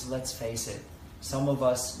well, because let's face it, some of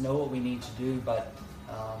us know what we need to do, but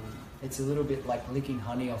It's a little bit like licking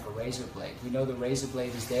honey off a razor blade. We know the razor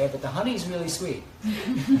blade is there, but the honey is really sweet.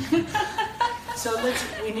 So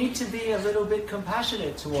we need to be a little bit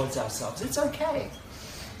compassionate towards ourselves. It's okay.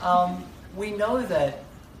 We know that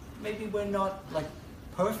maybe we're not like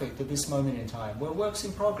perfect at this moment in time. We're works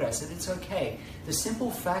in progress, and it's okay. The simple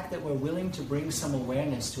fact that we're willing to bring some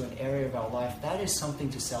awareness to an area of our life, that is something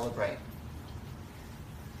to celebrate.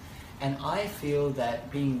 And I feel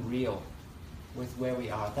that being real with where we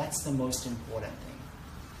are, that's the most important thing.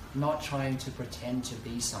 Not trying to pretend to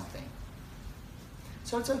be something.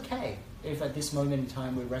 So it's okay if at this moment in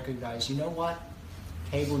time we recognize, you know what?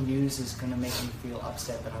 Cable news is going to make me feel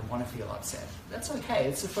upset, but I want to feel upset. That's okay.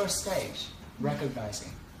 It's the first stage,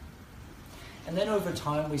 recognizing. And then over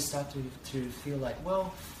time we start to feel like,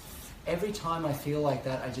 well, every time I feel like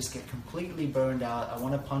that, I just get completely burned out. I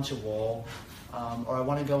want to punch a wall, or I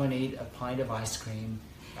want to go and eat a pint of ice cream.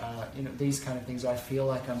 These kind of things. I feel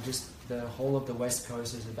like the whole of the West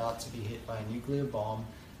Coast is about to be hit by a nuclear bomb.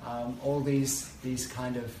 All these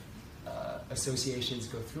kind of associations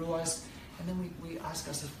go through us, and then we ask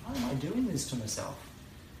ourselves, why am I doing this to myself?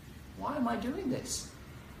 Why am I doing this?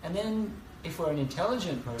 And then if we're an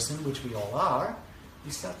intelligent person, which we all are, we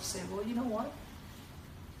start to say, well, you know what?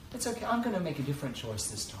 It's okay, I'm going to make a different choice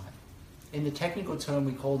this time. In the technical term,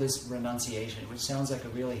 we call this renunciation, which sounds like a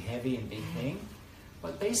really heavy and big thing.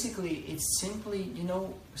 But basically, it's simply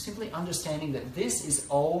understanding that this is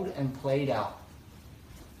old and played out.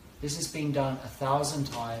 This has been done 1,000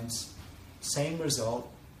 times, same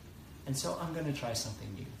result, and so I'm going to try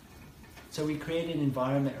something new. So we create an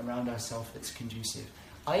environment around ourselves that's conducive.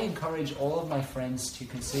 I encourage all of my friends to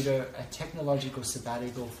consider a technological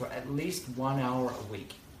sabbatical for at least 1 hour a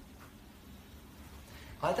week.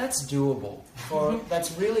 That's doable.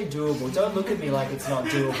 That's really doable. Don't look at me like it's not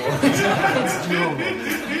doable. It's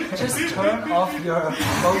doable. Just turn off your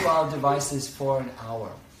mobile devices for an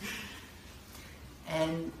hour.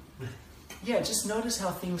 And yeah, just notice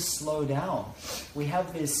how things slow down. We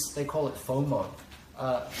have this, they call it FOMO.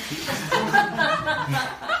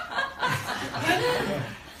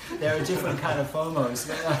 There are different kind of FOMOs.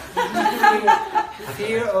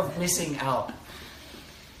 Fear of missing out.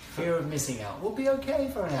 Fear of missing out. We'll be okay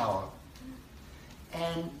for an hour.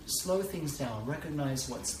 And slow things down. Recognize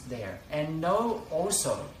what's there. And know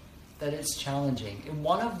also that it's challenging. In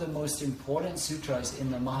one of the most important sutras in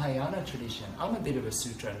the Mahayana tradition, I'm a bit of a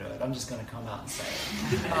sutra nerd, I'm just going to come out and say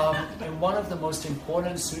it. In one of the most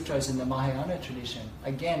important sutras in the Mahayana tradition,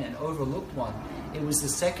 again, an overlooked one, it was the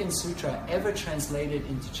second sutra ever translated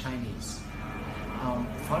into Chinese.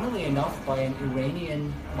 Funnily enough, by an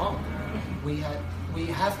Iranian monk. We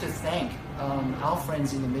have to thank our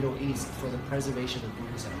friends in the Middle East for the preservation of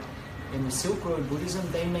Buddhism. In the Silk Road Buddhism,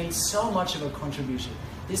 they made so much of a contribution.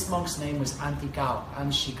 This monk's name was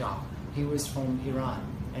Anshigao. He was from Iran,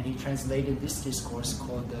 and he translated this discourse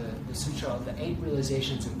called the Sutra of the 8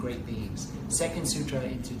 Realizations of Great Beings. Second sutra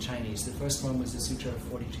into Chinese. The first one was the Sutra of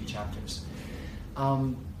 42 chapters.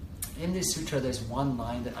 In this sutra, there's one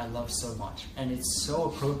line that I love so much, and it's so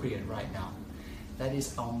appropriate right now. That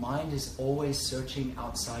is, our mind is always searching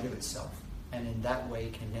outside of itself, and in that way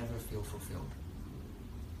can never feel fulfilled.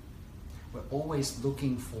 We're always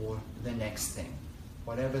looking for the next thing,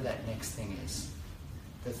 whatever that next thing is.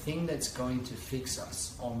 The thing that's going to fix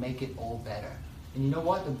us or make it all better. And you know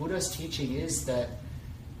what? The Buddha's teaching is that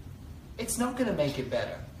it's not going to make it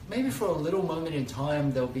better. Maybe for a little moment in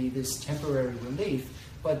time there'll be this temporary relief,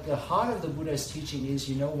 but the heart of the Buddha's teaching is,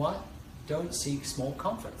 you know what? Don't seek small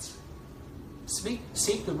comforts.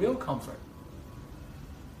 Seek the real comfort.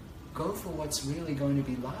 Go for what's really going to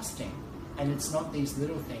be lasting. And it's not these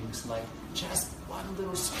little things like just one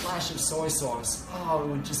little splash of soy sauce. Oh, it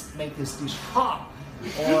would just make this dish hot.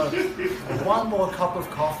 Or one more cup of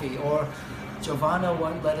coffee. Or Giovanna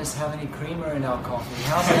won't let us have any creamer in our coffee.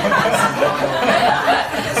 How about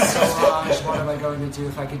Solange, what am I going to do?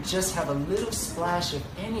 If I could just have a little splash of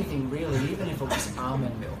anything really, even if it was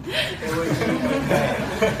almond milk, it would be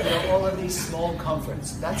okay. All of these small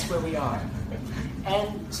comforts, that's where we are.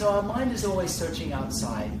 And so our mind is always searching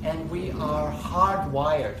outside, and we are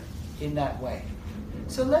hardwired in that way.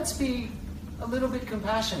 So let's be a little bit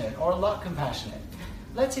compassionate, or a lot compassionate.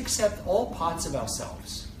 Let's accept all parts of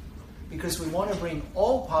ourselves, because we want to bring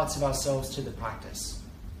all parts of ourselves to the practice.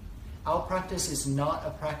 Our practice is not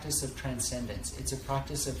a practice of transcendence, it's a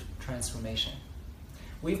practice of transformation.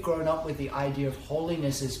 We've grown up with the idea of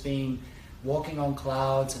holiness as being walking on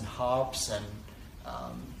clouds and harps and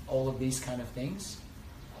all of these kind of things.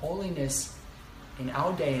 Holiness in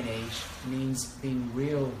our day and age means being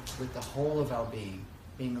real with the whole of our being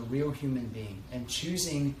a real human being, and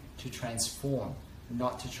choosing to transform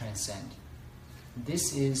not to transcend.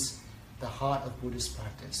 This is the heart of Buddhist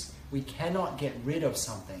practice. We cannot get rid of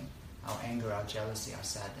something, our anger, our jealousy, our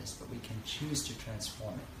sadness, but we can choose to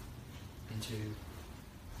transform it into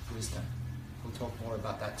wisdom. We'll talk more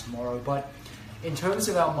about that tomorrow. But in terms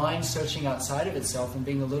of our mind searching outside of itself and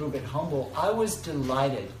being a little bit humble, I was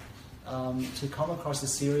delighted to come across a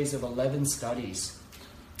series of 11 studies,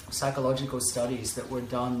 psychological studies that were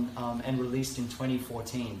done and released in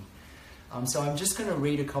 2014. So I'm just going to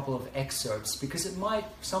read a couple of excerpts because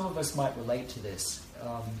some of us might relate to this.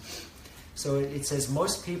 So it says,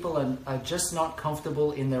 most people are just not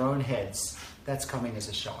comfortable in their own heads. That's coming as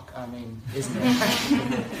a shock. I mean, isn't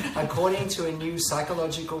it? According to a new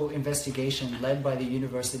psychological investigation led by the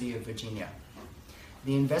University of Virginia.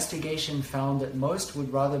 The investigation found that most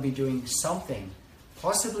would rather be doing something,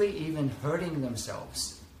 possibly even hurting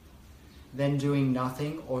themselves, than doing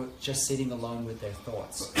nothing or just sitting alone with their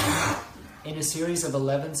thoughts. In a series of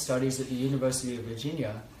 11 studies at the University of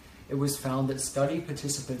Virginia, it was found that study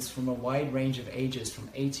participants from a wide range of ages, from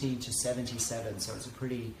 18 to 77, so it's a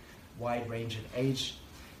pretty wide range of age,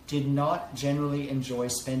 did not generally enjoy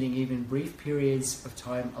spending even brief periods of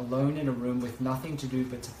time alone in a room with nothing to do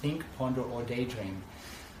but to think, ponder, or daydream.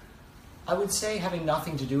 I would say having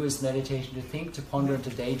nothing to do is meditation. To think, to ponder, to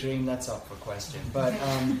daydream, that's up for question. But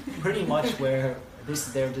pretty much where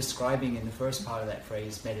they're describing in the first part of that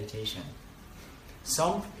phrase, meditation.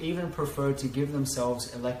 Some even prefer to give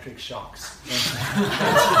themselves electric shocks.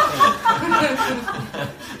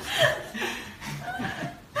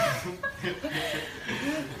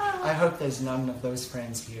 I hope there's none of those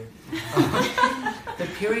friends here. The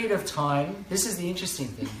period of time, this is the interesting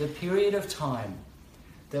thing, the period of time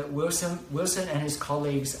that Wilson and his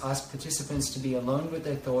colleagues asked participants to be alone with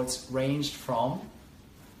their thoughts ranged from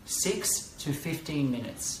 6 to 15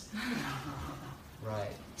 minutes.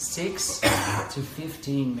 Right, 6 to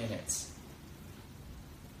 15 minutes.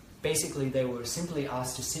 Basically, they were simply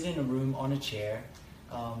asked to sit in a room on a chair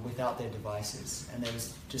without their devices, and there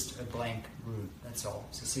was just a blank room, that's all.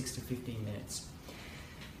 So 6 to 15 minutes.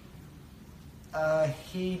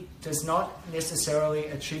 He does not necessarily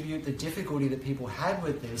attribute the difficulty that people had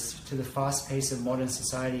with this to the fast pace of modern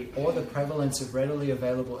society or the prevalence of readily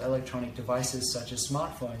available electronic devices such as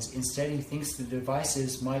smartphones. Instead, he thinks the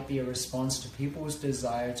devices might be a response to people's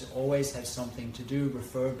desire to always have something to do.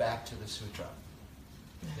 Refer back to the sutra.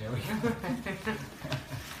 There we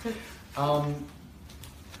go.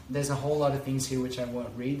 There's a whole lot of things here which I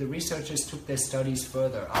won't read. The researchers took their studies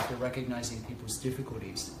further after recognizing people's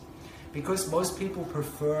difficulties. Because most people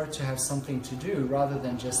prefer to have something to do rather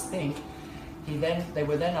than just think, they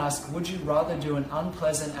were then asked, would you rather do an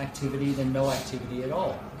unpleasant activity than no activity at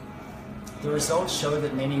all? The results show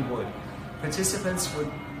that many would. Participants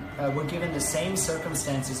were given the same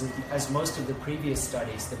circumstances as most of the previous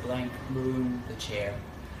studies, the blank room, the chair,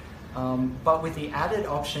 but with the added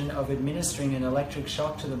option of administering an electric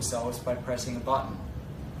shock to themselves by pressing a button.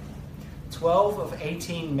 12 of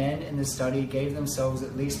 18 men in the study gave themselves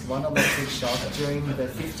at least one electric shock during the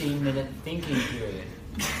 15-minute thinking period.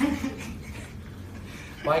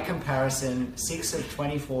 By comparison, 6 of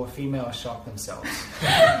 24 females shocked themselves.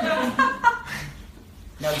 Now,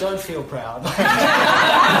 don't feel proud.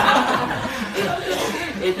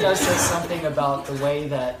 It does say something about the way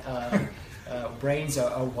that brains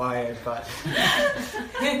are wired, but...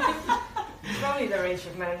 Probably the ratio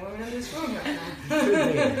of men and women in this room right now. Could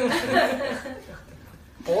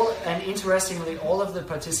be. And interestingly, all of the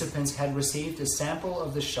participants had received a sample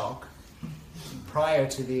of the shock prior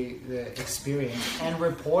to the experience and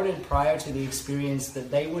reported prior to the experience that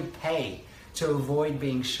they would pay to avoid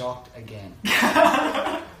being shocked again.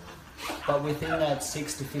 But within that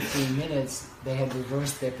 6 to 15 minutes, they had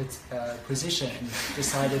reversed their position and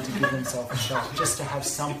decided to give themselves a shock just to have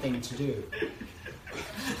something to do.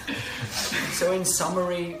 So in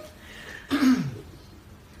summary,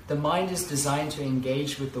 the mind is designed to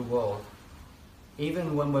engage with the world.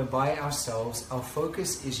 Even when we're by ourselves, our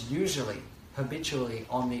focus is usually, habitually,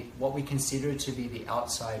 on what we consider to be the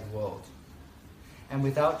outside world. And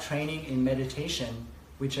without training in meditation,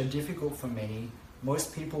 which are difficult for many,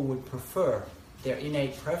 most people would prefer, their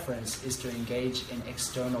innate preference is to engage in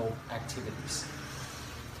external activities.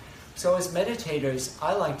 So as meditators,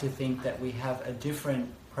 I like to think that we have a different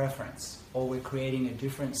preference, or we're creating a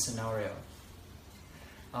different scenario.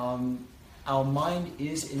 Our mind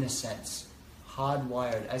is, in a sense,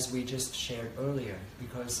 hardwired, as we just shared earlier,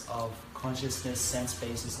 because of consciousness, sense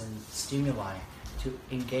bases, and stimuli, to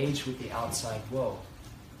engage with the outside world.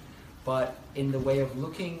 But in the way of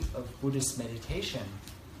looking of Buddhist meditation,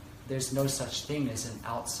 there's no such thing as an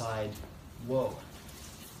outside world.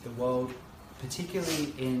 The world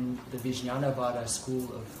particularly in the Vijnanavada school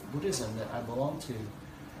of Buddhism that I belong to,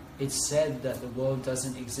 it's said that the world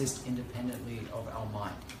doesn't exist independently of our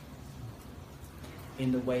mind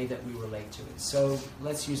in the way that we relate to it. So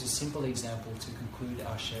let's use a simple example to conclude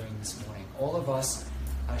our sharing this morning. All of us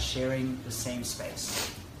are sharing the same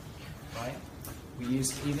space, right? We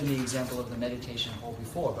used even the example of the meditation hall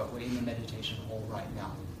before, but we're in the meditation hall right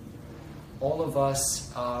now. All of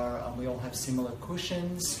us are, we all have similar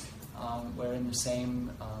cushions, we're in the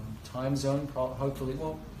same time zone, hopefully.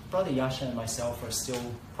 Well, Brother Yasha and myself are still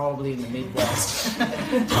probably in the Midwest,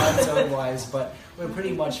 time zone-wise, but we're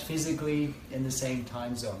pretty much physically in the same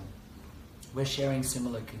time zone. We're sharing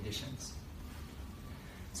similar conditions.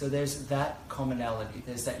 So there's that commonality,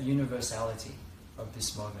 there's that universality of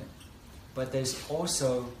this moment. But there's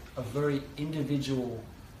also a very individual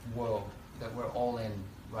world that we're all in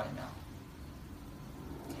right now.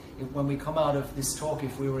 When we come out of this talk,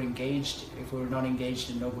 if we were not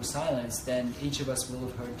engaged in noble silence, then each of us will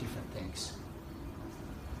have heard different things.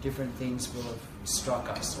 Different things will have struck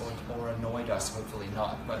us or annoyed us, hopefully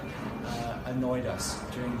not, but annoyed us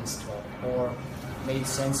during this talk, or made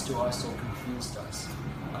sense to us or confused us.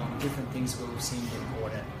 Different things will have seemed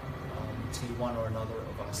important to one or another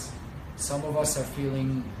of us. Some of us are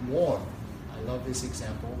feeling warm. I love this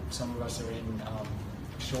example. Some of us are in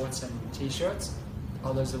shorts and t-shirts.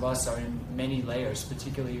 Others of us are in many layers,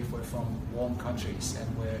 particularly if we're from warm countries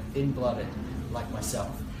and we're thin-blooded, like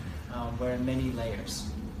myself. We're in many layers.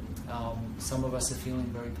 Some of us are feeling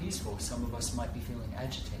very peaceful. Some of us might be feeling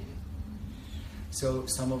agitated. So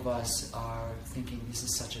some of us are thinking this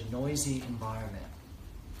is such a noisy environment.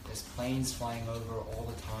 There's planes flying over all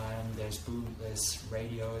the time. There's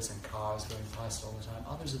radios and cars going past all the time.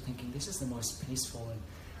 Others are thinking this is the most peaceful and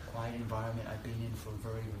quiet environment I've been in for a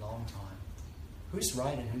very long time. Who's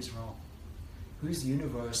right and who's wrong? Whose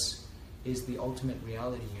universe is the ultimate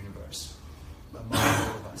reality universe among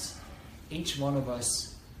all of us? Each one of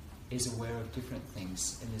us is aware of different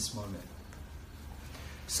things in this moment.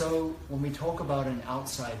 So when we talk about an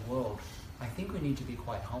outside world, I think we need to be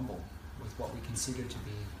quite humble with what we consider to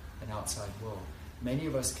be an outside world. Many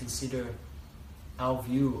of us consider our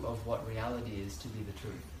view of what reality is to be the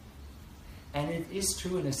truth. And it is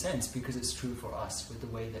true in a sense because it's true for us with the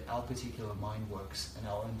way that our particular mind works and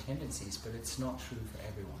our own tendencies, but it's not true for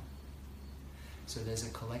everyone. So there's a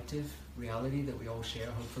collective reality that we all share,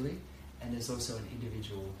 hopefully, and there's also an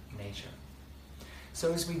individual nature.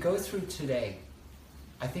 So as we go through today,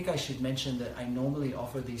 I think I should mention that I normally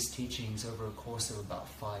offer these teachings over a course of about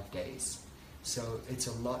 5 days. So it's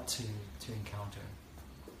a lot to encounter.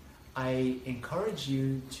 I encourage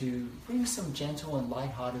you to bring some gentle and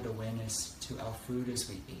light-hearted awareness to our food as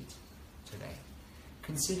we eat today.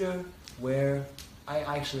 Consider where, I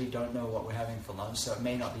actually don't know what we're having for lunch, so it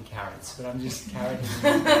may not be carrots, but I'm just carroting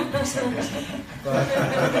for some reason. But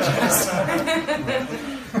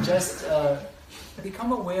just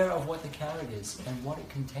become aware of what the carrot is and what it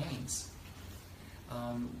contains.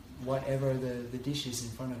 Whatever the dish is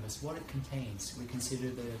in front of us, what it contains. We consider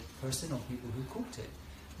the person or people who cooked it,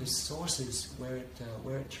 the sources where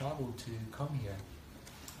it traveled to come here,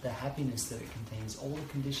 the happiness that it contains, all the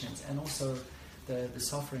conditions, and also the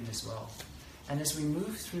suffering as well. And as we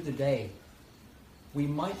move through the day, we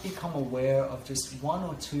might become aware of just 1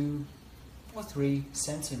 or 2 or 3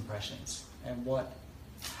 sense impressions and what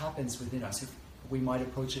happens within us. We might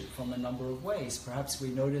approach it from a number of ways. Perhaps we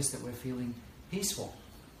notice that we're feeling peaceful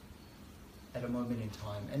at a moment in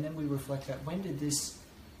time, and then we reflect that when did this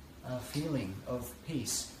feeling of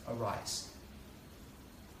peace arise?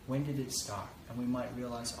 When did it start? And we might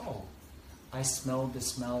realize, oh, I smelled the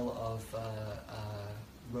smell of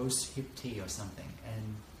roast hip tea or something,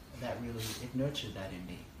 and that really, it nurtured that in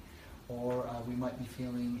me. Or we might be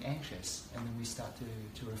feeling anxious, and then we start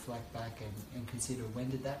to reflect back and consider, when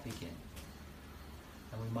did that begin?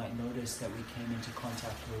 And we might notice that we came into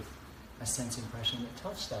contact with a sense impression that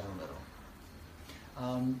touched that a little.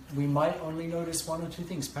 We might only notice 1 or 2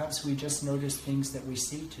 things. Perhaps we just notice things that we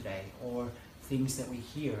see today, or things that we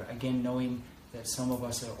hear. Again, knowing that some of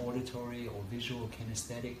us are auditory or visual,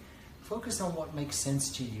 kinesthetic. Focus on what makes sense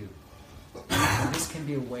to you. And this can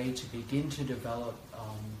be a way to begin to develop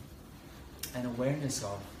an awareness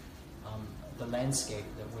of the landscape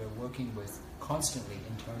that we're working with constantly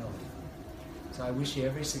internally. So I wish you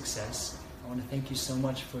every success. I want to thank you so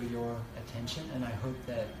much for your attention, and I hope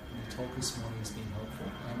that the talk this morning has been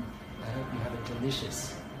helpful, and I hope you have a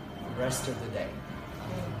delicious rest of the day.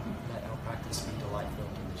 Let our practice be delightful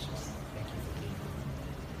and delicious. Thank you for being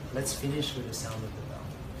here. Let's finish with the sound of the